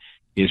killed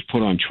is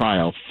put on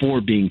trial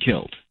for being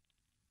killed.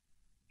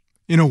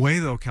 In a way,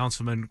 though,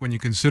 Councilman, when you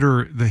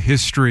consider the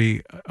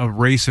history of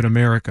race in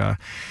America,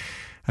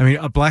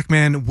 a black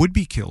man would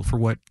be killed for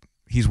what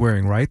he's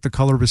wearing, right? The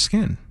color of his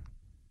skin.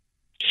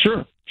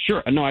 Sure.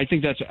 No, I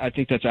think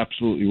that's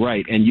absolutely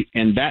right.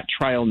 And that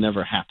trial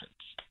never happens.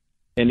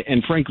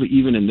 And frankly,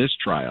 even in this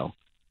trial,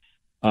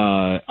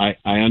 I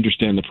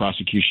understand the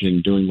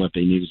prosecution doing what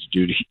they needed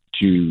to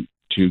do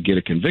to get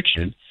a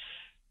conviction.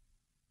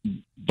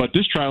 But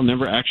this trial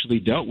never actually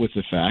dealt with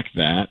the fact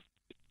that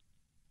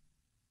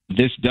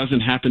this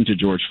doesn't happen to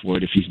George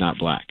Floyd if he's not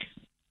black.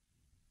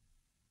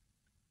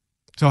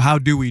 So how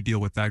do we deal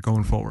with that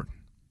going forward?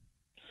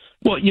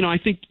 Well, I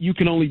think you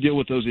can only deal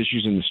with those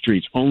issues in the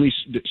streets. Only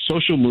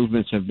social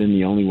movements have been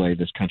the only way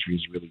this country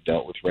has really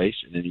dealt with race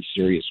in any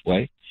serious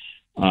way.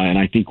 And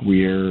I think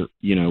we're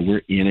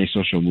in a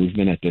social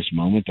movement at this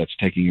moment that's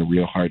taking a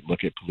real hard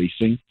look at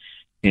policing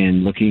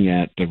and looking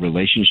at the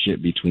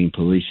relationship between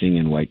policing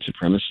and white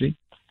supremacy.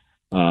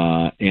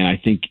 And I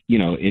think,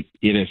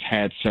 it has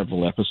had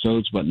several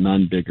episodes, but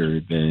none bigger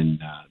than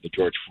the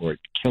George Floyd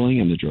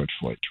killing and the George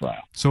Floyd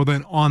trial. So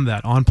then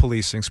on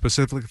policing,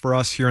 specifically for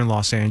us here in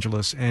Los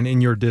Angeles and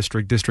in your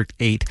district, District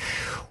 8,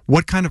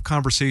 what kind of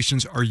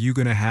conversations are you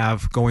going to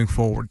have going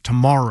forward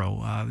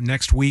tomorrow,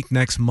 next week,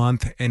 next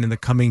month, and in the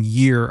coming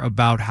year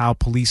about how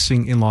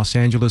policing in Los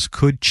Angeles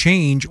could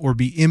change or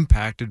be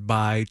impacted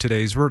by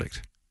today's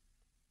verdict?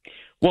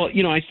 Well,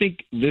 I think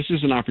this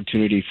is an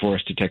opportunity for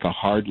us to take a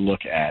hard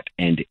look at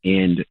and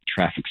end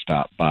traffic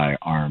stop by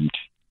armed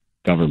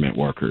government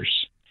workers.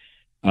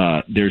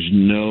 There's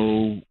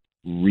no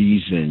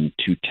reason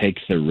to take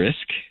the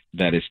risk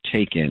that is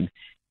taken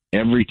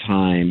every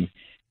time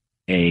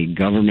a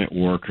government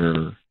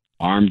worker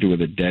armed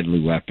with a deadly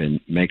weapon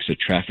makes a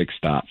traffic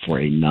stop for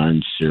a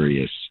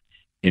non-serious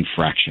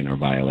infraction or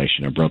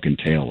violation, a broken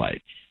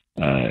taillight,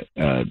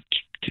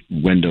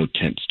 window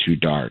tints too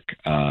dark,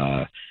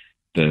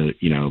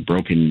 the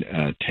broken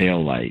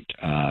tail light,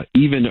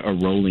 even a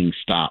rolling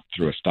stop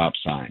through a stop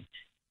sign.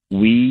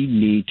 We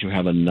need to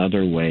have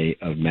another way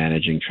of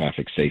managing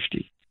traffic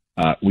safety.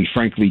 We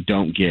frankly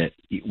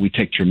we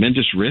take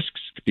tremendous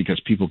risks because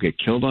people get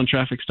killed on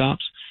traffic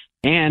stops,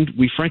 and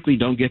we frankly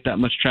don't get that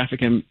much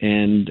traffic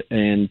and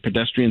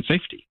pedestrian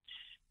safety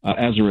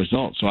as a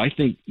result. So I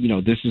think,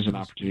 this is an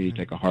opportunity to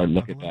take a hard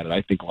look at that, and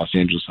I think Los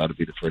Angeles ought to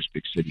be the first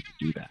big city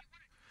to do that.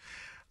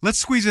 Let's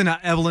squeeze in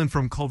Evelyn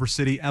from Culver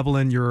City.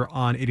 Evelyn, you're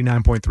on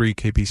 89.3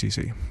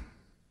 KPCC.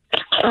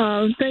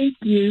 Thank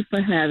you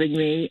for having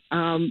me.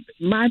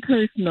 My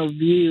personal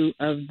view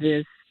of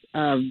this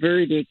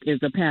verdict is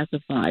a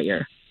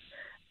pacifier.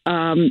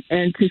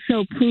 And to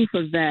show proof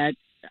of that,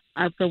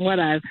 from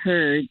what I've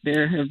heard,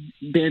 there have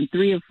been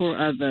 3 or 4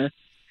 other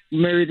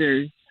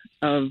murders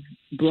of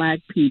Black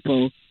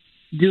people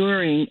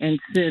during and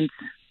since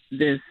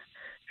this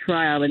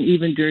trial and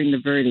even during the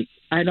verdict.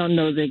 I don't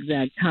know the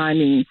exact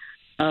timing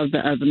of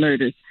the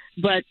murders.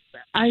 But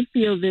I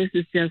feel this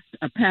is just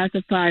a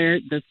pacifier.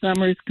 The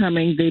summer's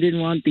coming. They didn't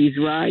want these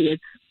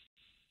riots.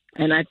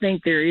 And I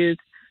think there is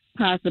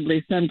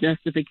possibly some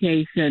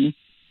justification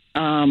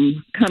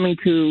coming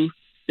to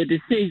the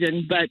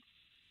decision. But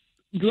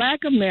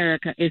Black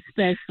America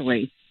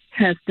especially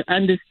has to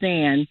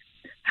understand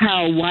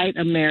how white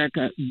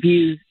America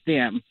views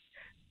them.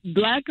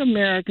 Black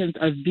Americans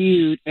are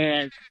viewed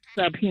as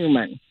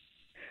subhuman.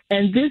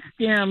 And this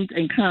stems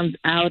and comes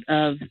out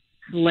of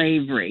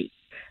slavery.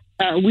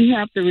 We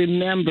have to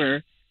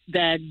remember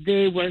that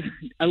they were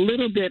a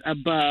little bit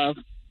above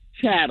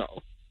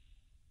chattel,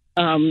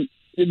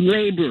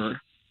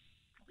 laborer,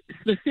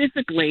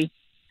 specifically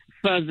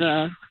for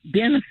the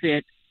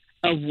benefit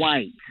of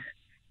whites.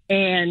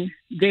 And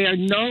they are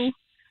no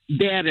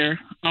better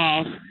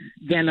off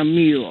than a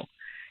mule.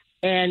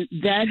 And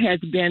that has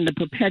been the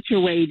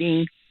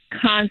perpetuating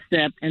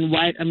concept in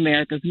white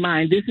America's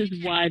mind. This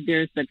is why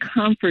there's the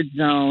comfort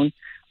zone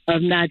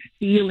of not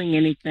feeling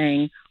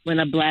anything when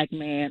a Black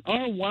man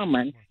or a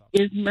woman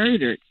is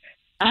murdered.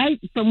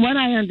 From what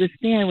I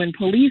understand, when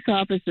police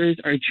officers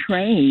are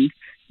trained,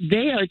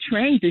 they are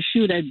trained to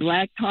shoot at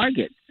Black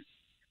targets,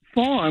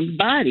 formed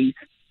bodies.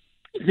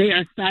 They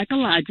are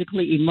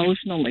psychologically,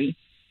 emotionally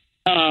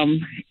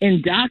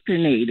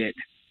indoctrinated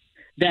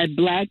that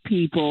Black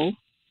people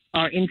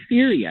are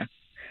inferior.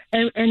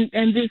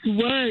 And this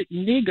word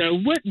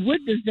nigger, what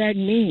does that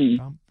mean?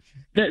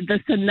 The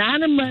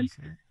synonymous,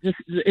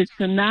 it's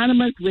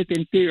synonymous with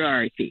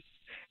inferiority.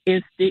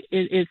 It's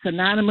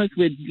synonymous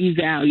with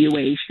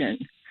devaluation.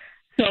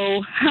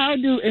 So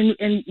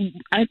and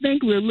I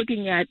think we're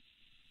looking at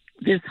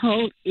this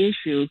whole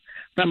issue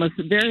from a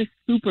very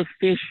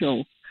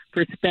superficial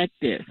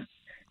perspective,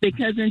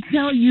 because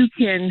until you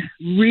can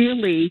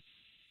really,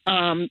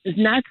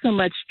 not so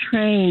much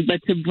train, but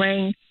to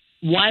bring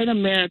white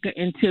America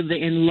into the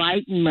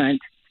enlightenment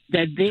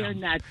that they're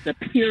not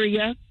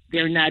superior,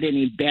 they're not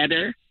any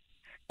better,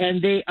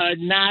 and they are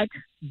not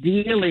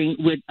dealing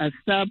with a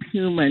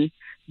subhuman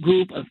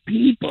group of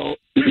people.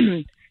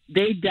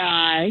 They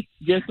die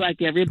just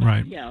like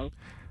everybody else.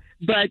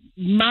 But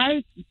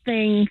my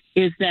thing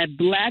is that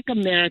Black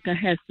America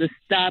has to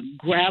stop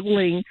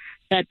groveling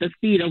at the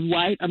feet of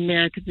white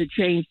America to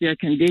change their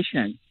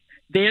condition.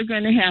 They're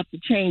going to have to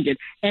change it.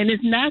 And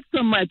it's not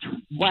so much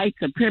white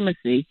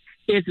supremacy,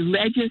 it's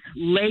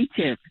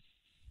legislative.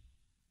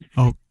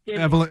 Oh,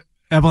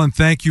 Evelyn,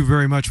 thank you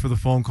very much for the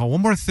phone call.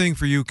 One more thing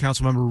for you,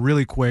 Councilmember,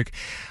 really quick.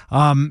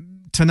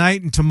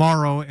 Tonight and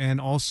tomorrow, and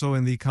also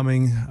in the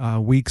coming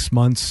weeks,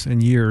 months,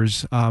 and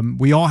years,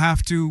 we all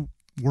have to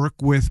work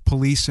with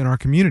police in our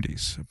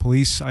communities.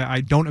 Police,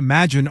 I don't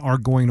imagine, are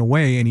going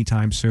away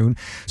anytime soon.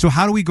 So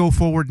how do we go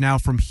forward now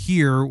from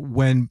here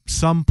when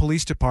some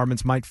police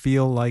departments might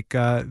feel like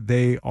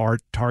they are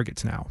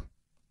targets now?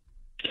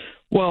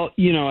 Well,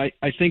 I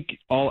think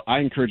I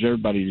encourage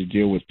everybody to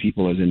deal with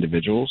people as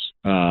individuals.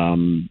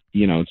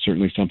 It's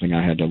certainly something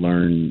I had to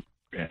learn.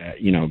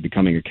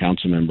 Becoming a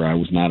council member, I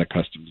was not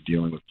accustomed to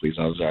dealing with police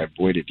officers. I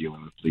avoided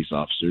dealing with police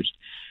officers.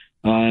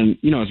 As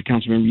a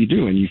council member, you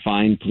do, and you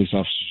find police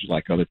officers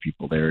like other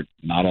people. They're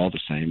not all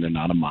the same. They're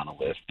not a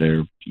monolith.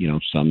 They're,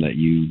 some that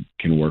you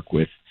can work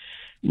with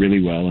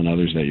really well and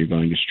others that you're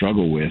going to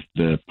struggle with.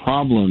 The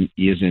problem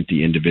isn't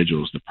the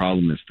individuals. The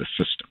problem is the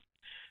system.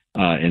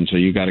 And so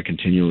you got to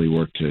continually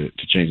work to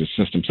change the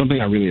system.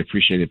 Something I really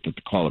appreciated that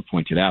the caller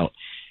pointed out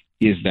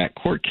is that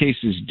court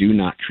cases do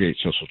not create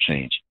social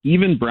change.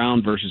 Even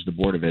Brown versus the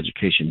Board of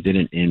Education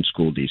didn't end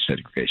school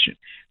desegregation.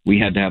 We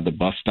had to have the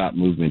bus stop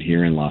movement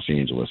here in Los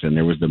Angeles, and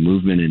there was the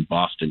movement in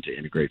Boston to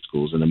integrate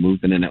schools and the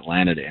movement in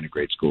Atlanta to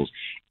integrate schools.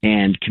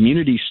 And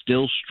communities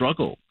still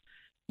struggle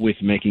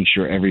with making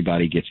sure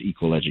everybody gets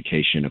equal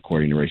education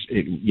according to race.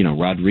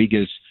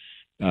 Rodriguez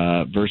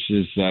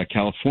versus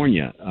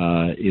California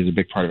is a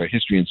big part of our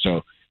history. And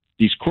so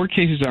these court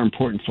cases are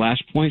important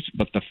flashpoints,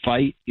 but the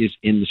fight is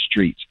in the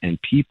streets.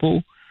 And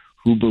people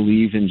who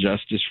believe in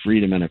justice,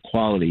 freedom, and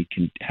equality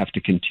have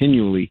to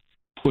continually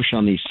push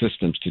on these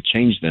systems to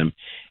change them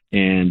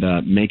and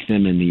make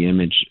them in the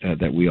image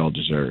that we all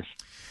deserve.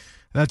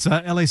 That's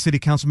LA City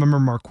Councilmember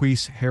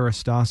Marqueece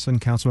Harris Dawson.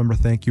 Councilmember,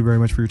 thank you very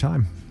much for your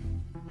time.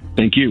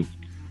 Thank you.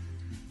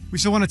 We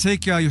still want to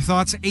take your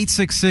thoughts.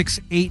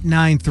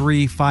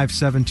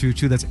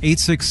 866-893-5722. That's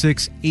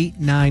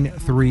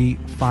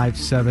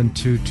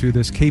 866-893-5722.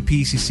 This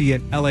KPCC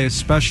at LA's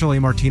Special. A.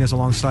 Martinez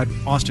alongside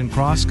Austin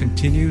Cross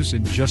continues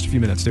in just a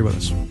few minutes. Stay with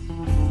us.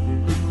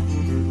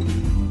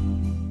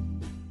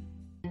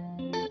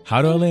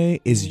 How to LA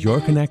is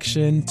your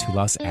connection to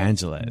Los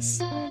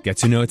Angeles. Get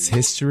to know its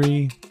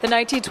history. The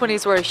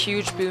 1920s were a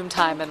huge boom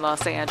time in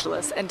Los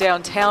Angeles, and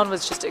downtown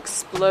was just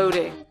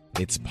exploding.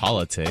 Its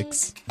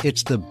politics.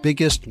 It's the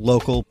biggest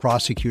local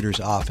prosecutor's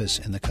office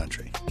in the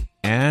country.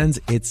 And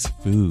its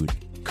food.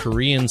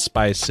 Korean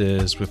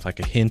spices with like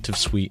a hint of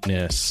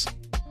sweetness.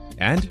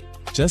 And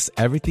just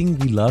everything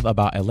we love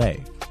about LA.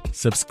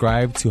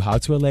 Subscribe to How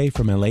to LA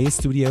from LA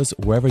Studios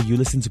wherever you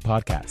listen to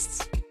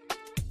podcasts.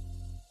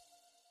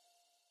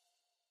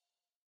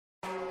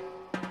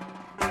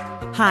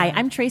 Hi,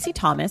 I'm Tracy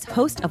Thomas,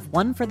 host of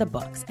One for the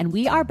Books, and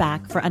we are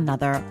back for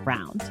another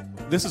round.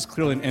 This is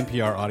clearly an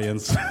NPR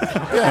audience.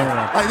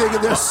 Yeah, I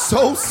think they're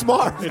so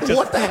smart.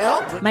 What the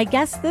hell? My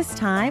guests this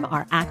time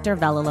are actor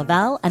Vella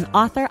Lavelle and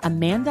author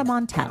Amanda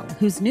Montell,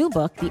 whose new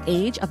book, The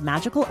Age of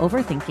Magical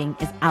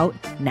Overthinking, is out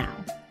now.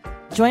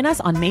 Join us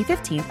on May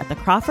 15th at the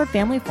Crawford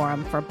Family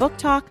Forum for book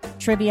talk,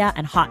 trivia,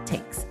 and hot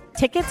takes.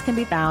 Tickets can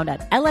be found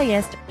at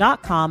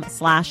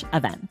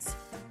laist.com/events.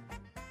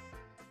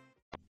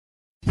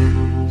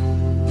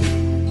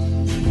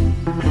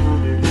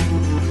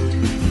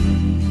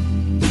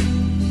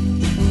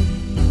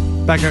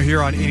 Back out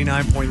here on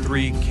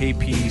 89.3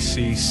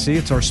 KPCC.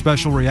 It's our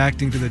special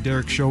reacting to the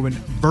Derek Chauvin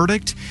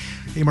verdict.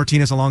 A.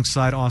 Martinez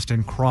alongside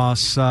Austin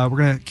Cross. We're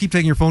going to keep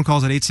taking your phone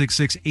calls at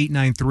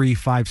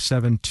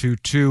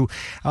 866-893-5722.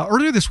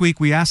 Earlier this week,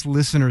 we asked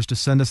listeners to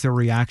send us their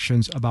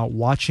reactions about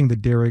watching the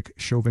Derek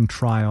Chauvin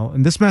trial.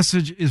 And this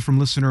message is from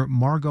listener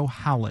Margot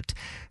Howlett.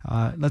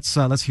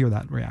 Let's hear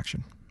that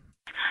reaction.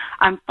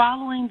 I'm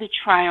following the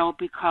trial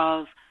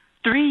because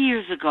 3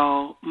 years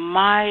ago,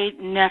 my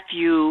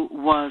nephew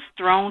was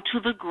thrown to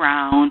the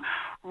ground,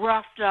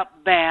 roughed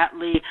up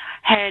badly,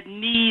 had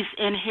knees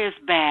in his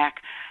back,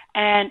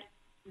 and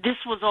this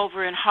was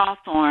over in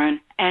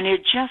Hawthorne, and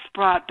it just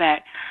brought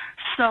back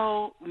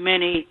so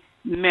many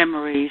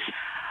memories.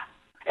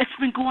 It's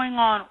been going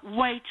on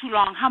way too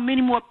long. How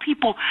many more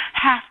people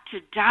have to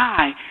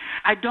die?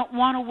 I don't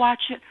want to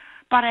watch it,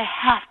 but I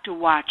have to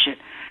watch it.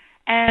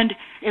 And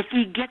if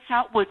he gets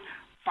out with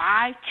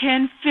 5,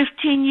 10,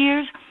 15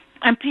 years,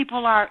 and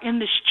people are in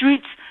the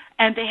streets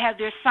and they have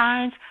their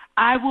signs,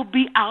 I will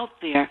be out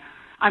there.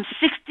 I'm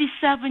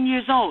 67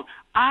 years old.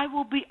 I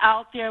will be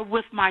out there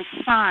with my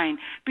sign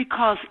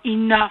because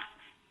enough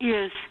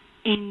is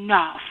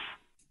enough.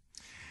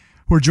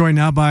 We're joined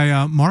now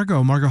by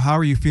Margot. Margot, how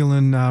are you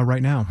feeling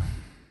right now?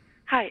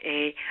 Hi,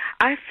 A.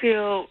 I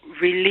feel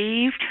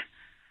relieved,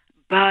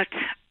 but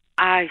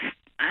I'm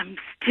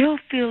still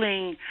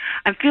feeling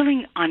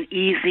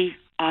uneasy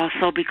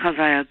also because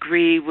I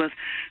agree with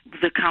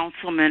the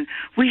councilman.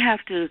 We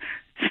have to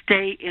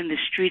stay in the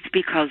streets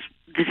because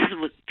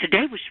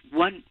today was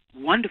one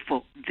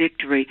wonderful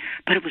victory,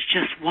 but it was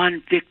just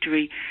one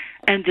victory.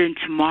 And then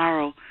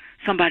tomorrow,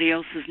 somebody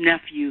else's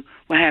nephew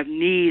will have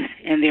knees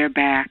in their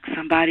back.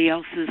 Somebody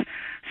else's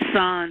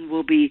son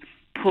will be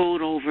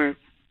pulled over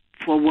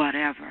for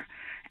whatever.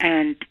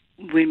 And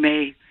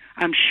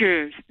I'm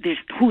sure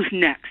who's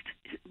next?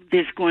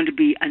 There's going to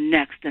be a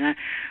next, and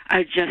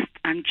I'm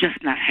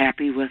just not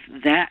happy with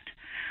that.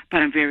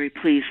 But I'm very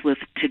pleased with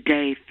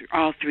today.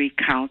 All 3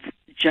 counts,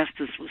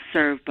 justice was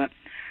served. But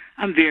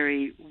I'm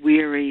very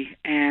weary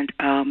and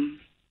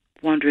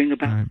wondering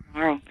about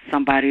tomorrow.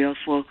 Somebody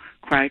else will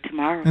cry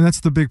tomorrow. And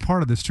that's the big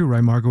part of this too,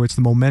 right, Margot? It's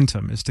the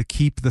momentum, is to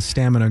keep the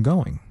stamina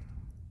going.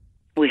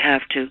 We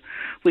have to.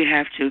 We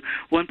have to.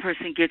 One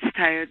person gets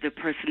tired, the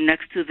person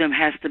next to them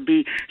has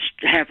to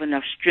have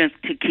enough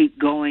strength to keep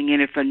going. And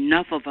if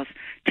enough of us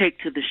take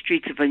to the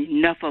streets, if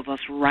enough of us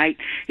write,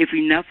 if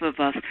enough of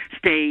us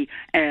stay,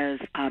 as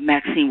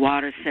Maxine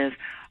Waters says,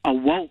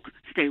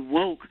 stay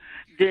woke,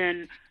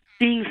 then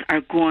things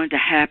are going to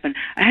happen.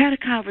 I had a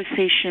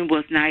conversation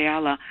with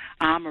Nyala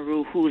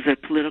Amaru, who's a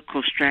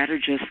political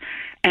strategist,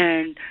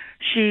 and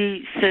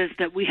she says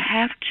that we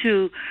have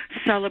to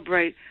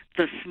celebrate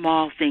the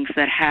small things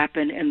that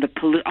happen in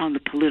on the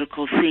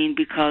political scene,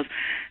 because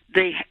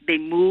they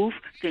move,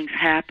 things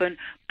happen,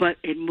 but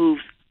it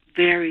moves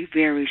very,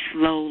 very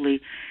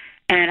slowly.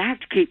 And I have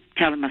to keep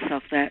telling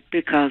myself that,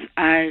 because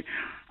I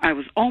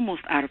was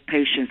almost out of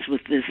patience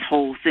with this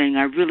whole thing.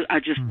 I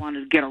just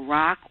wanted to get a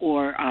rock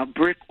or a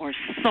brick or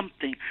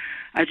something.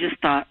 I just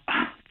thought,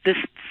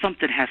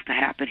 something has to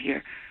happen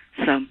here.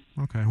 So.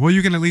 Okay. Well,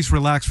 you can at least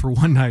relax for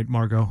one night,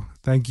 Margot.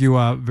 Thank you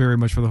very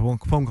much for the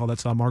phone call.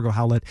 That's Margot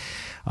Howlett.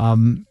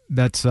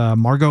 That's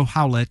Margot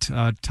Howlett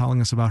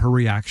telling us about her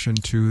reaction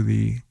to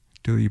the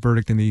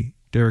verdict in the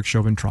Derek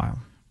Chauvin trial.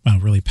 Wow,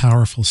 really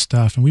powerful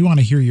stuff. And we want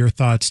to hear your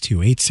thoughts too.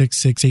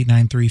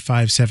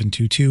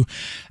 866-893-5722.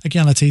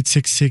 Again, that's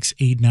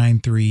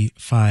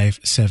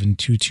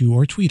 866-893-5722,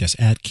 or tweet us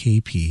at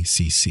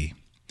KPCC.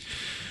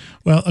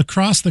 Well,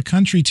 across the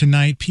country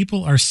tonight,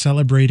 people are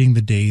celebrating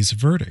the day's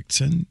verdicts.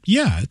 And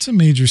yeah, it's a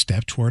major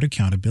step toward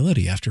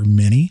accountability after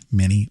many,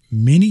 many,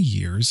 many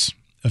years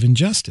of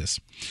injustice.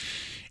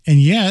 And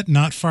yet,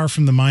 not far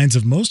from the minds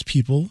of most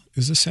people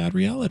is a sad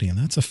reality, and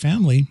that's a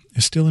family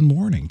is still in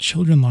mourning.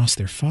 Children lost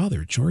their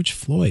father. George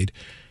Floyd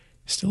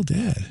is still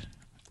dead.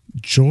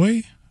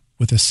 Joy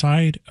with a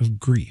side of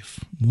grief.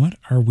 What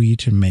are we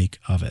to make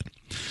of it?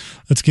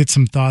 Let's get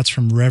some thoughts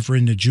from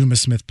Reverend Najuma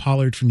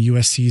Smith-Pollard from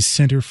USC's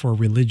Center for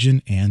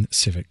Religion and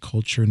Civic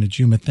Culture.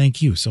 Najuma,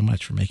 thank you so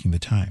much for making the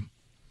time.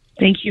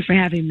 Thank you for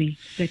having me.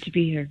 Good to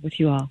be here with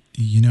you all.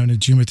 You know,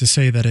 Najuma, to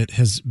say that it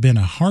has been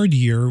a hard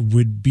year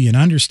would be an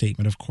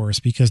understatement, of course,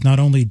 because not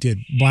only did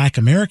Black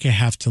America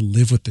have to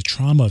live with the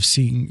trauma of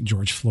seeing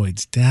George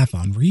Floyd's death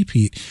on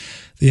repeat,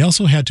 they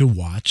also had to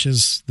watch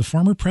as the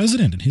former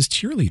president and his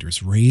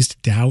cheerleaders raised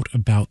doubt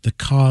about the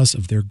cause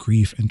of their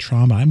grief and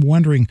trauma. I'm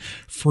wondering,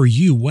 for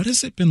you, what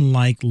has it been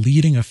like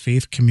leading a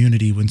faith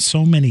community when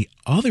so many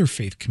other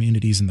faith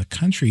communities in the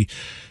country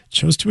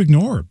chose to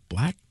ignore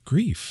Black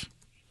grief?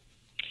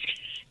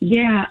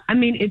 Yeah, I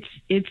mean,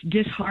 it's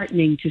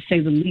disheartening to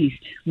say the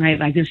least, right?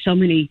 Like, there's so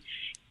many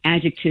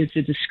adjectives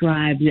to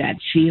describe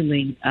that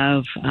feeling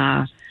of,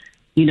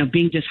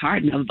 being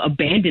disheartened, of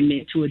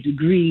abandonment to a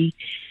degree.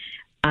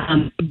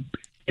 At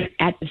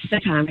the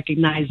same time,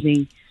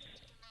 recognizing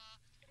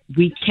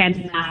we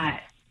cannot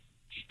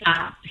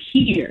stop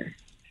here.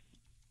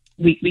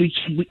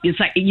 It's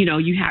like,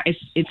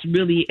 it's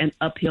really an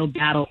uphill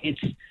battle.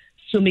 It's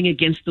swimming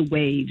against the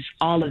waves,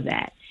 all of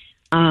that,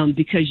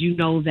 because you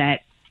know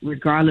that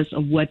regardless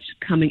of what's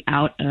coming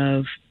out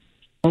of,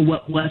 or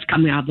what was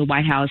coming out of the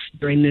White House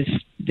during this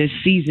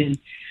season,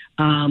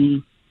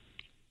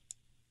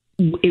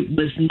 it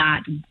was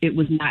not good. It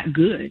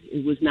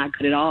was not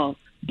good at all.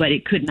 But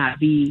it could not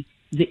be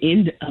the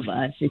end of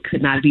us. It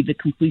could not be the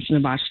completion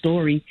of our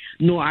story,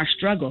 nor our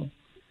struggle.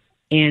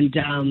 And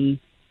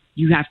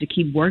you have to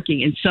keep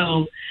working. And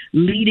so,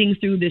 leading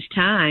through this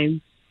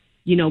time,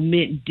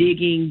 meant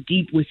digging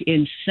deep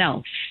within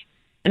self.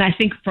 And I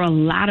think for a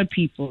lot of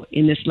people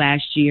in this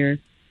last year,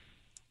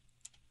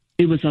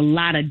 it was a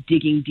lot of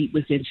digging deep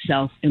within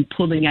self and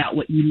pulling out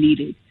what you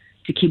needed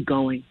to keep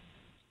going.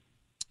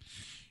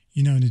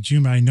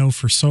 Najuma, I know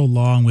for so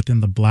long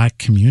within the Black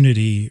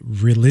community,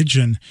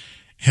 religion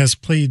has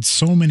played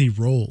so many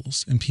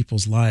roles in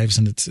people's lives,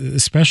 and it's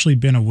especially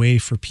been a way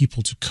for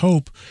people to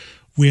cope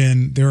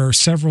when there are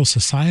several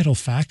societal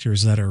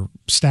factors that are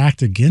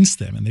stacked against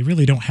them, and they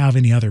really don't have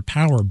any other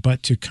power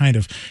but to kind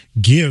of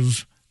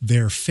give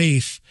their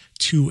faith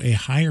to a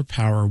higher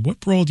power.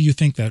 What role do you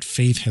think that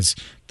faith has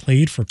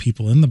played for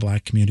people in the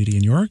Black community,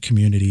 in your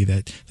community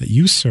that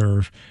you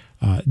serve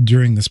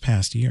during this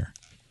past year?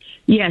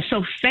 Yeah,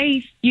 so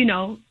faith is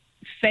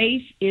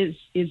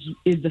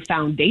the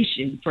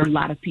foundation for a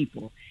lot of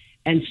people.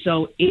 And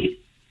so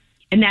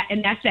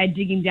that's that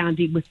digging down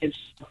deep within,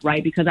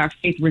 right? Because our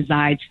faith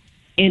resides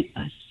in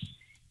us.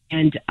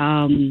 And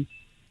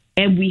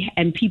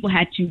people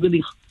had to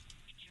really,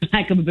 for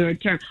lack of a better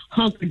term,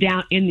 hunker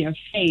down in their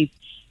faith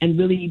and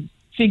really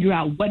figure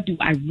out, what do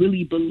I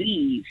really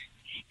believe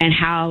and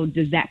how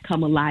does that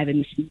come alive in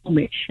this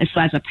moment? And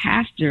so as a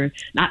pastor,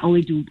 not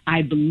only do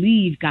I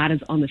believe God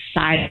is on the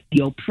side of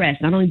the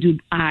oppressed, not only do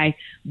I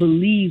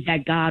believe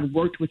that God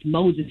worked with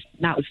Moses,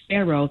 not with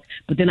Pharaoh,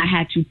 but then I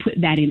had to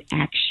put that in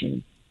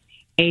action.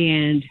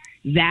 And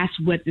that's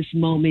what this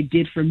moment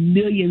did for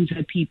millions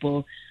of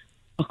people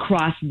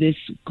across this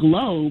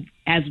globe,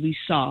 as we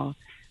saw,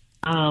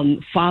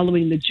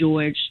 following when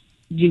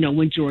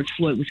George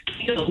Floyd was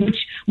killed,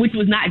 which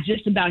was not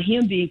just about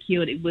him being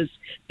killed. It was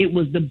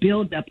the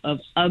buildup of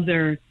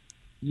other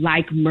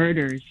like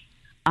murders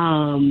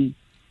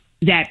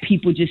that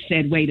people just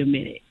said, wait a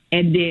minute.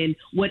 And then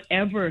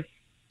whatever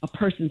a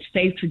person's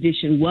faith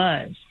tradition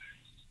was,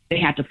 they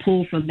had to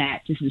pull from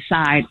that to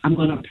decide, I'm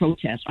going to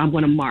protest, or I'm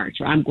going to march,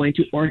 or I'm going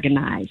to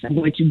organize, I'm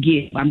going to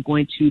give, I'm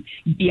going to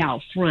be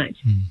out front.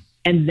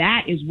 And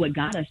that is what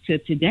got us to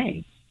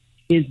today,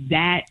 is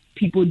that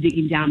people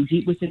digging down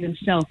deep within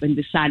themselves and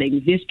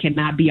deciding this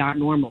cannot be our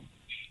normal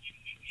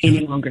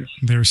any longer.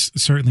 There's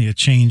certainly a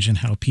change in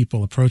how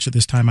people approach it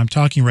this time. I'm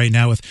talking right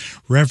now with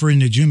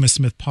Reverend Nejuma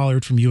Smith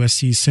Pollard from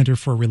USC's Center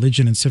for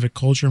Religion and Civic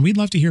Culture, and we'd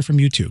love to hear from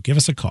you too. Give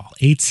us a call,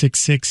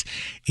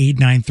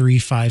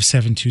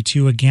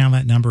 866-893-5722. Again,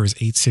 that number is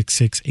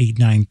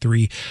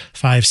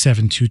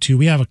 866-893-5722.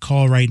 We have a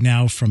call right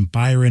now from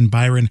Byron.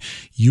 Byron,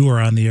 you are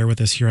on the air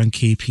with us here on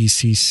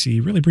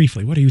KPCC. Really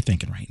briefly, what are you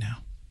thinking right now?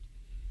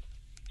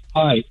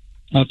 Hi.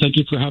 Thank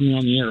you for having me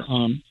on the air.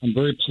 I'm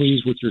very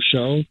pleased with your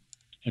show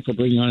and for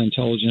bringing on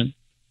intelligent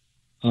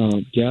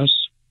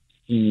guests.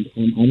 And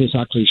I was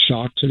actually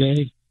shocked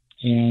today.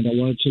 And I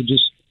wanted to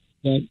just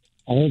let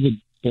all the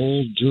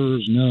bold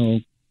jurors know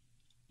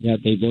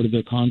that they voted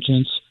their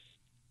conscience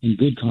in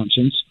good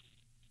conscience,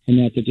 and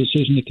that the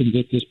decision to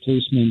convict this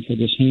policeman for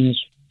this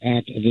heinous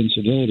act of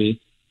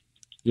incivility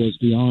was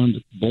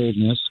beyond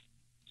boldness.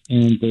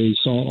 And they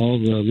saw all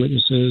the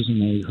witnesses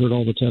and they heard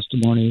all the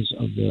testimonies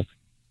of the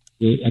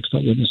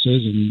expert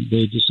witnesses, and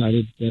they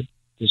decided that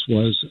this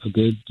was a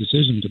good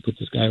decision to put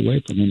this guy away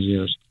for many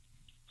years.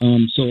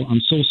 So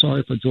I'm so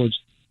sorry for George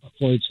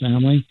Floyd's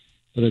family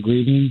for the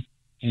grieving,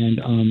 and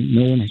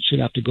no one should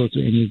have to go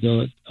through any of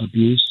the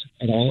abuse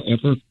at all,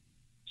 ever.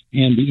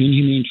 And the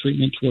inhumane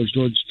treatment towards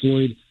George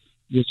Floyd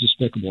was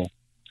despicable.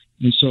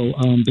 And so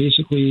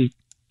basically,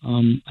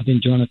 I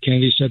think John F.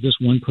 Kennedy said this: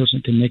 one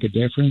person can make a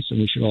difference, and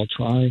we should all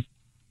try.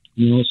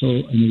 And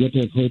also, in the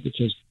ripple of hope, it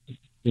says,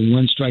 when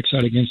one strikes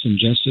out against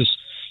injustice,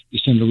 you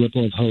send a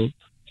ripple of hope.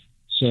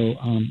 So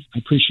I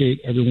appreciate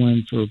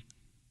everyone for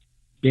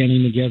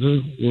banding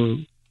together. We're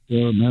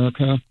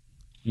America,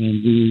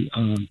 and we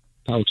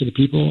power to the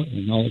people,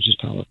 and knowledge is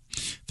power.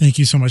 Thank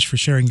you so much for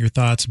sharing your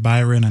thoughts,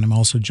 Byron. And I'm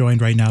also joined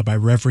right now by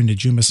Reverend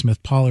Nejuma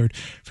Smith Pollard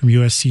from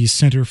USC's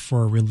Center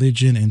for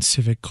Religion and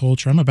Civic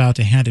Culture. I'm about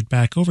to hand it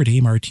back over to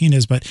A.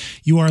 Martinez, but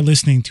you are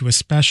listening to a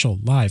special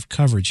live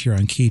coverage here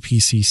on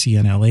KPCC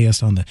and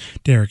LAist on the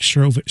Derek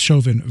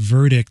Chauvin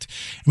verdict.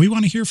 And we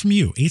want to hear from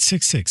you,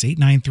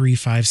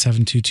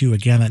 866-893-5722.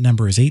 Again, that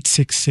number is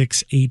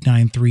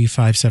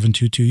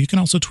 866-893-5722. You can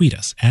also tweet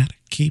us at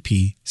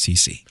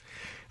KPCC.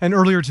 And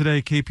earlier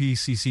today,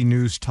 KPCC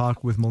News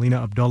talked with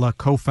Melina Abdullah,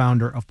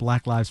 co-founder of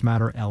Black Lives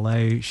Matter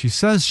LA. She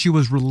says she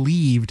was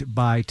relieved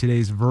by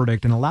today's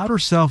verdict and allowed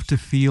herself to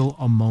feel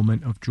a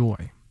moment of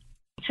joy.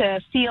 To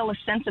feel a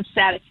sense of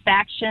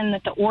satisfaction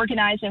that the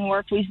organizing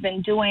work we've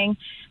been doing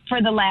for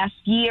the last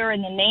year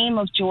in the name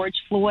of George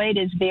Floyd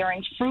is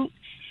bearing fruit,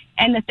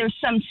 and that there's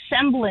some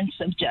semblance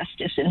of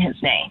justice in his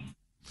name.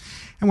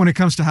 And when it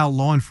comes to how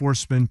law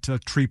enforcement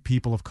treat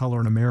people of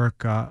color in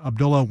America,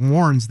 Abdullah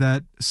warns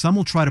that some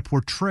will try to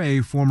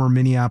portray former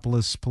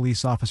Minneapolis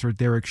police officer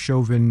Derek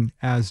Chauvin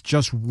as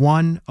just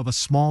one of a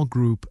small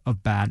group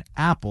of bad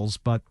apples,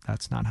 but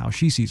that's not how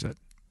she sees it.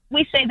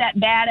 We say that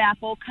bad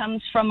apple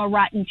comes from a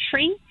rotten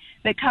tree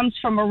that comes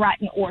from a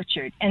rotten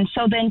orchard. And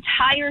so the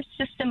entire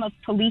system of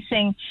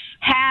policing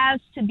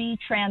has to be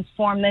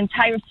transformed. The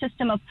entire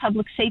system of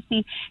public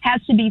safety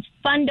has to be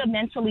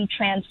fundamentally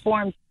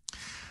transformed.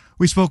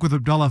 We spoke with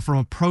Abdullah from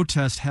a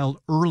protest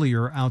held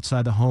earlier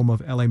outside the home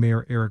of LA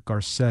Mayor Eric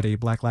Garcetti.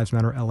 Black Lives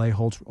Matter LA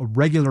holds a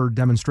regular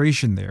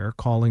demonstration there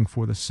calling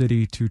for the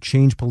city to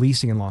change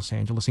policing in Los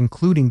Angeles,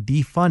 including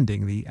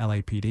defunding the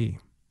LAPD.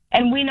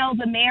 And we know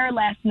the mayor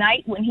last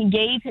night, when he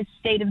gave his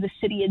State of the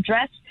City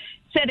address,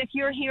 said, if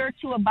you're here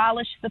to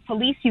abolish the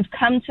police, you've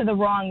come to the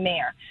wrong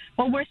mayor.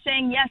 Well, we're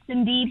saying, yes,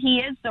 indeed, he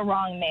is the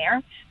wrong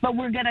mayor, but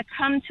we're going to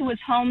come to his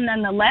home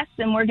nonetheless,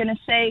 and we're going to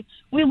say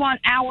we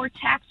want our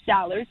tax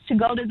dollars to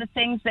go to the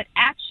things that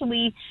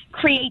actually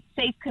create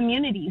safe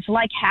communities,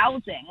 like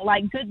housing,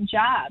 like good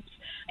jobs.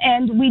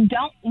 And we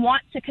don't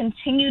want to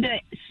continue to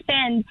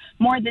spend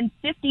more than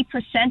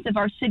 50% of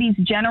our city's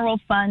general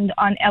fund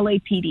on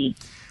LAPD.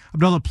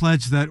 Abdullah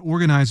pledged that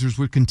organizers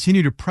would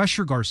continue to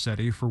pressure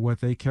Garcetti for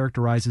what they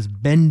characterize as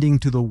bending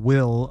to the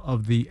will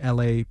of the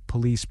LA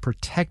Police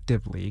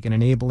Protective League and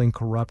enabling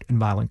corrupt and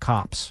violent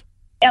cops.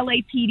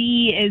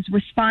 LAPD is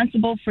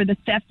responsible for the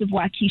theft of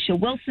Waukesha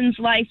Wilson's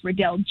life,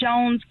 Riddell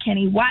Jones,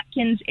 Kenny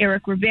Watkins,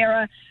 Eric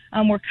Rivera.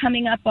 We're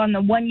coming up on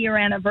the one-year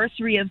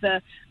anniversary of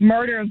the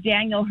murder of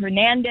Daniel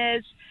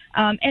Hernandez.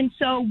 And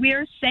so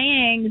we're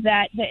saying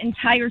that the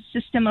entire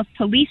system of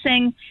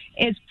policing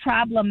is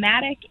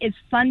problematic, is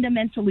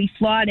fundamentally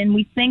flawed, and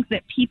we think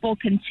that people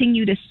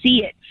continue to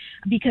see it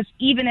because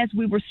even as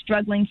we were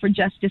struggling for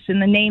justice in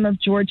the name of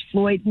George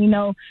Floyd, we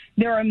know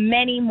there are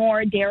many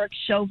more Derek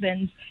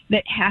Chauvins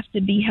that have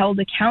to be held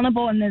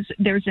accountable, and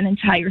there's an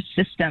entire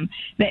system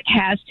that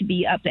has to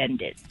be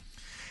upended.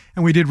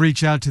 And we did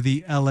reach out to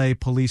the LA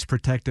Police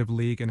Protective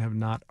League and have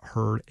not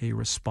heard a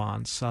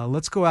response.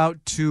 Let's go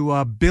out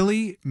to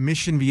Billy,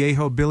 Mission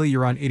Viejo. Billy,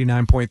 you're on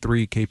 89.3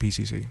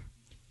 KPCC.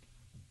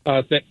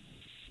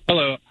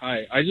 Hello.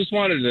 Hi. I just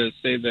wanted to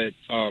say that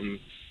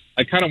I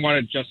I kind of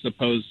want to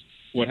juxtapose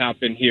what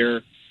happened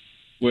here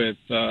with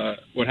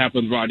what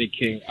happened with Rodney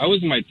King. I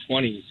was in my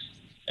 20s,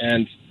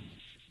 and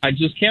I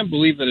just can't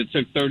believe that it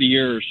took 30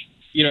 years.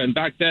 And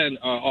back then,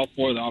 all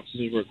 4 of the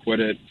officers were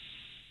acquitted.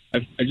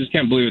 I just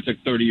can't believe it took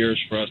 30 years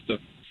for us to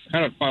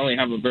kind of finally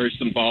have a very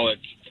symbolic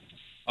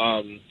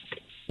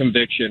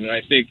conviction. And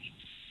I think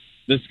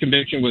this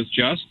conviction was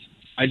just.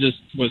 I just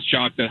was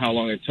shocked at how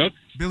long it took.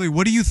 Billy,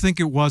 what do you think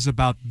it was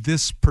about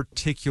this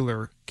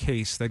particular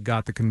case that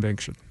got the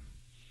conviction?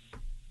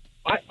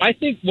 I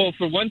think, well,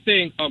 for one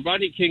thing,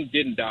 Rodney King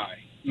didn't die.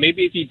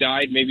 Maybe if he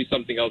died, maybe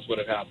something else would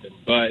have happened.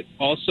 But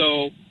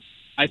also,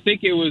 I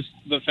think it was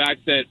the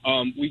fact that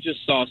we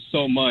just saw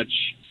so much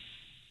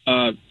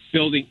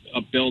building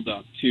a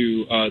build-up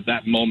to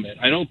that moment.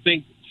 I don't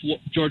think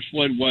George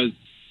Floyd was,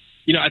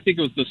 I think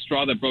it was the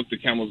straw that broke the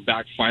camel's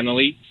back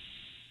finally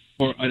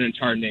for an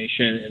entire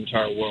nation,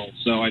 entire world.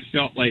 So I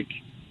felt like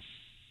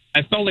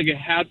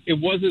it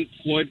wasn't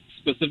Floyd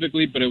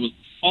specifically, but it was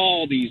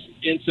all these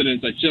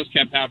incidents that just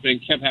kept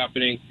happening,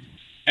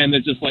 and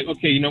they're just like,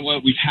 okay, you know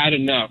what? We've had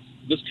enough.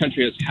 This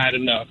country has had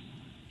enough,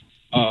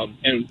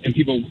 and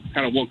people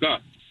kind of woke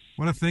up.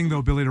 One thing,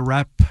 though, Billy, to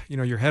wrap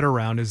your head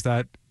around is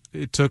that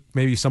it took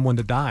maybe someone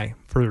to die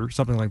for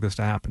something like this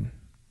to happen.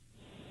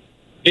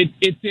 It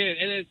did,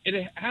 and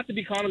it had to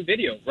be caught on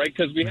video, right?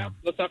 Because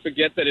let's not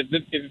forget that if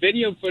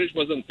video footage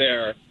wasn't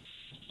there,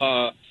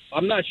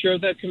 I'm not sure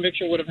that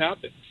conviction would have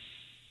happened.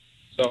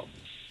 So,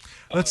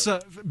 let's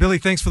Billy,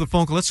 thanks for the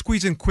phone call. Let's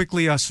squeeze in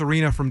quickly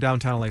Serena from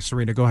downtown LA.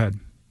 Serena, go ahead.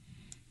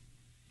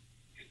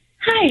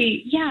 Hi,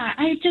 yeah,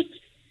 I just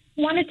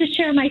wanted to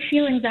share my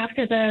feelings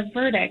after the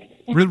verdict.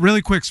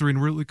 Really quick, Serena,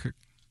 really quick.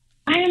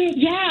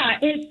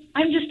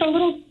 I'm just a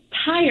little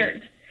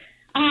tired,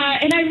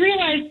 and I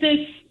realized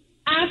this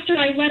after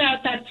I let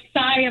out that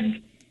sigh of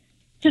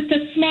just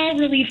a small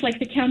relief, like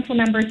the council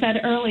member said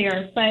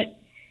earlier, but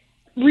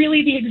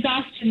really the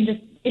exhaustion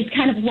just is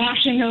kind of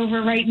washing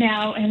over right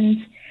now, and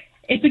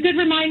it's a good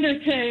reminder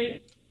to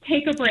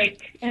take a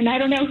break. And I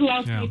don't know who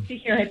else needs to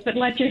hear it, but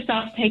let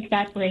yourself take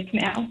that break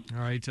now.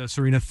 All right,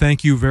 Serena,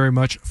 thank you very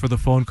much for the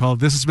phone call.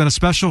 This has been a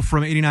special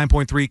from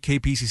 89.3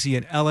 KPCC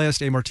in LS.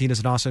 Dave Martinez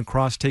and Austin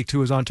Cross. Take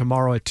Two is on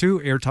tomorrow at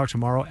 2. Air Talk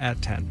tomorrow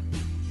at 10.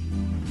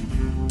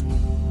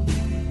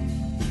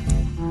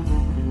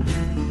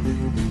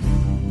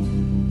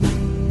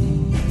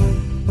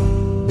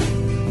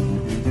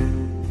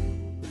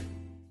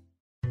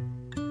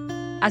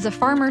 As a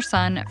farmer's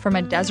son from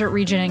a desert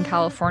region in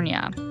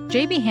California,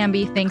 J.B.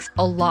 Hamby thinks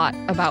a lot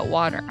about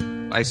water.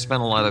 I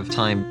spent a lot of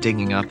time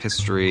digging up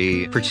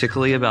history,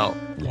 particularly about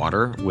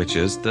water, which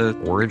is the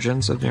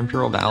origins of the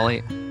Imperial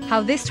Valley.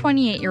 How this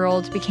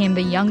 28-year-old became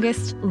the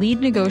youngest lead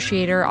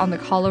negotiator on the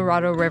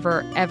Colorado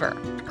River ever.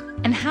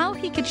 And how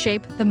he could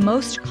shape the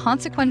most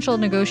consequential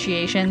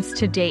negotiations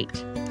to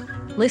date.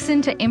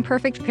 Listen to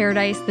Imperfect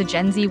Paradise, the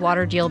Gen Z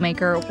Water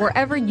Dealmaker,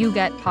 wherever you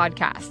get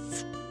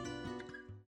podcasts.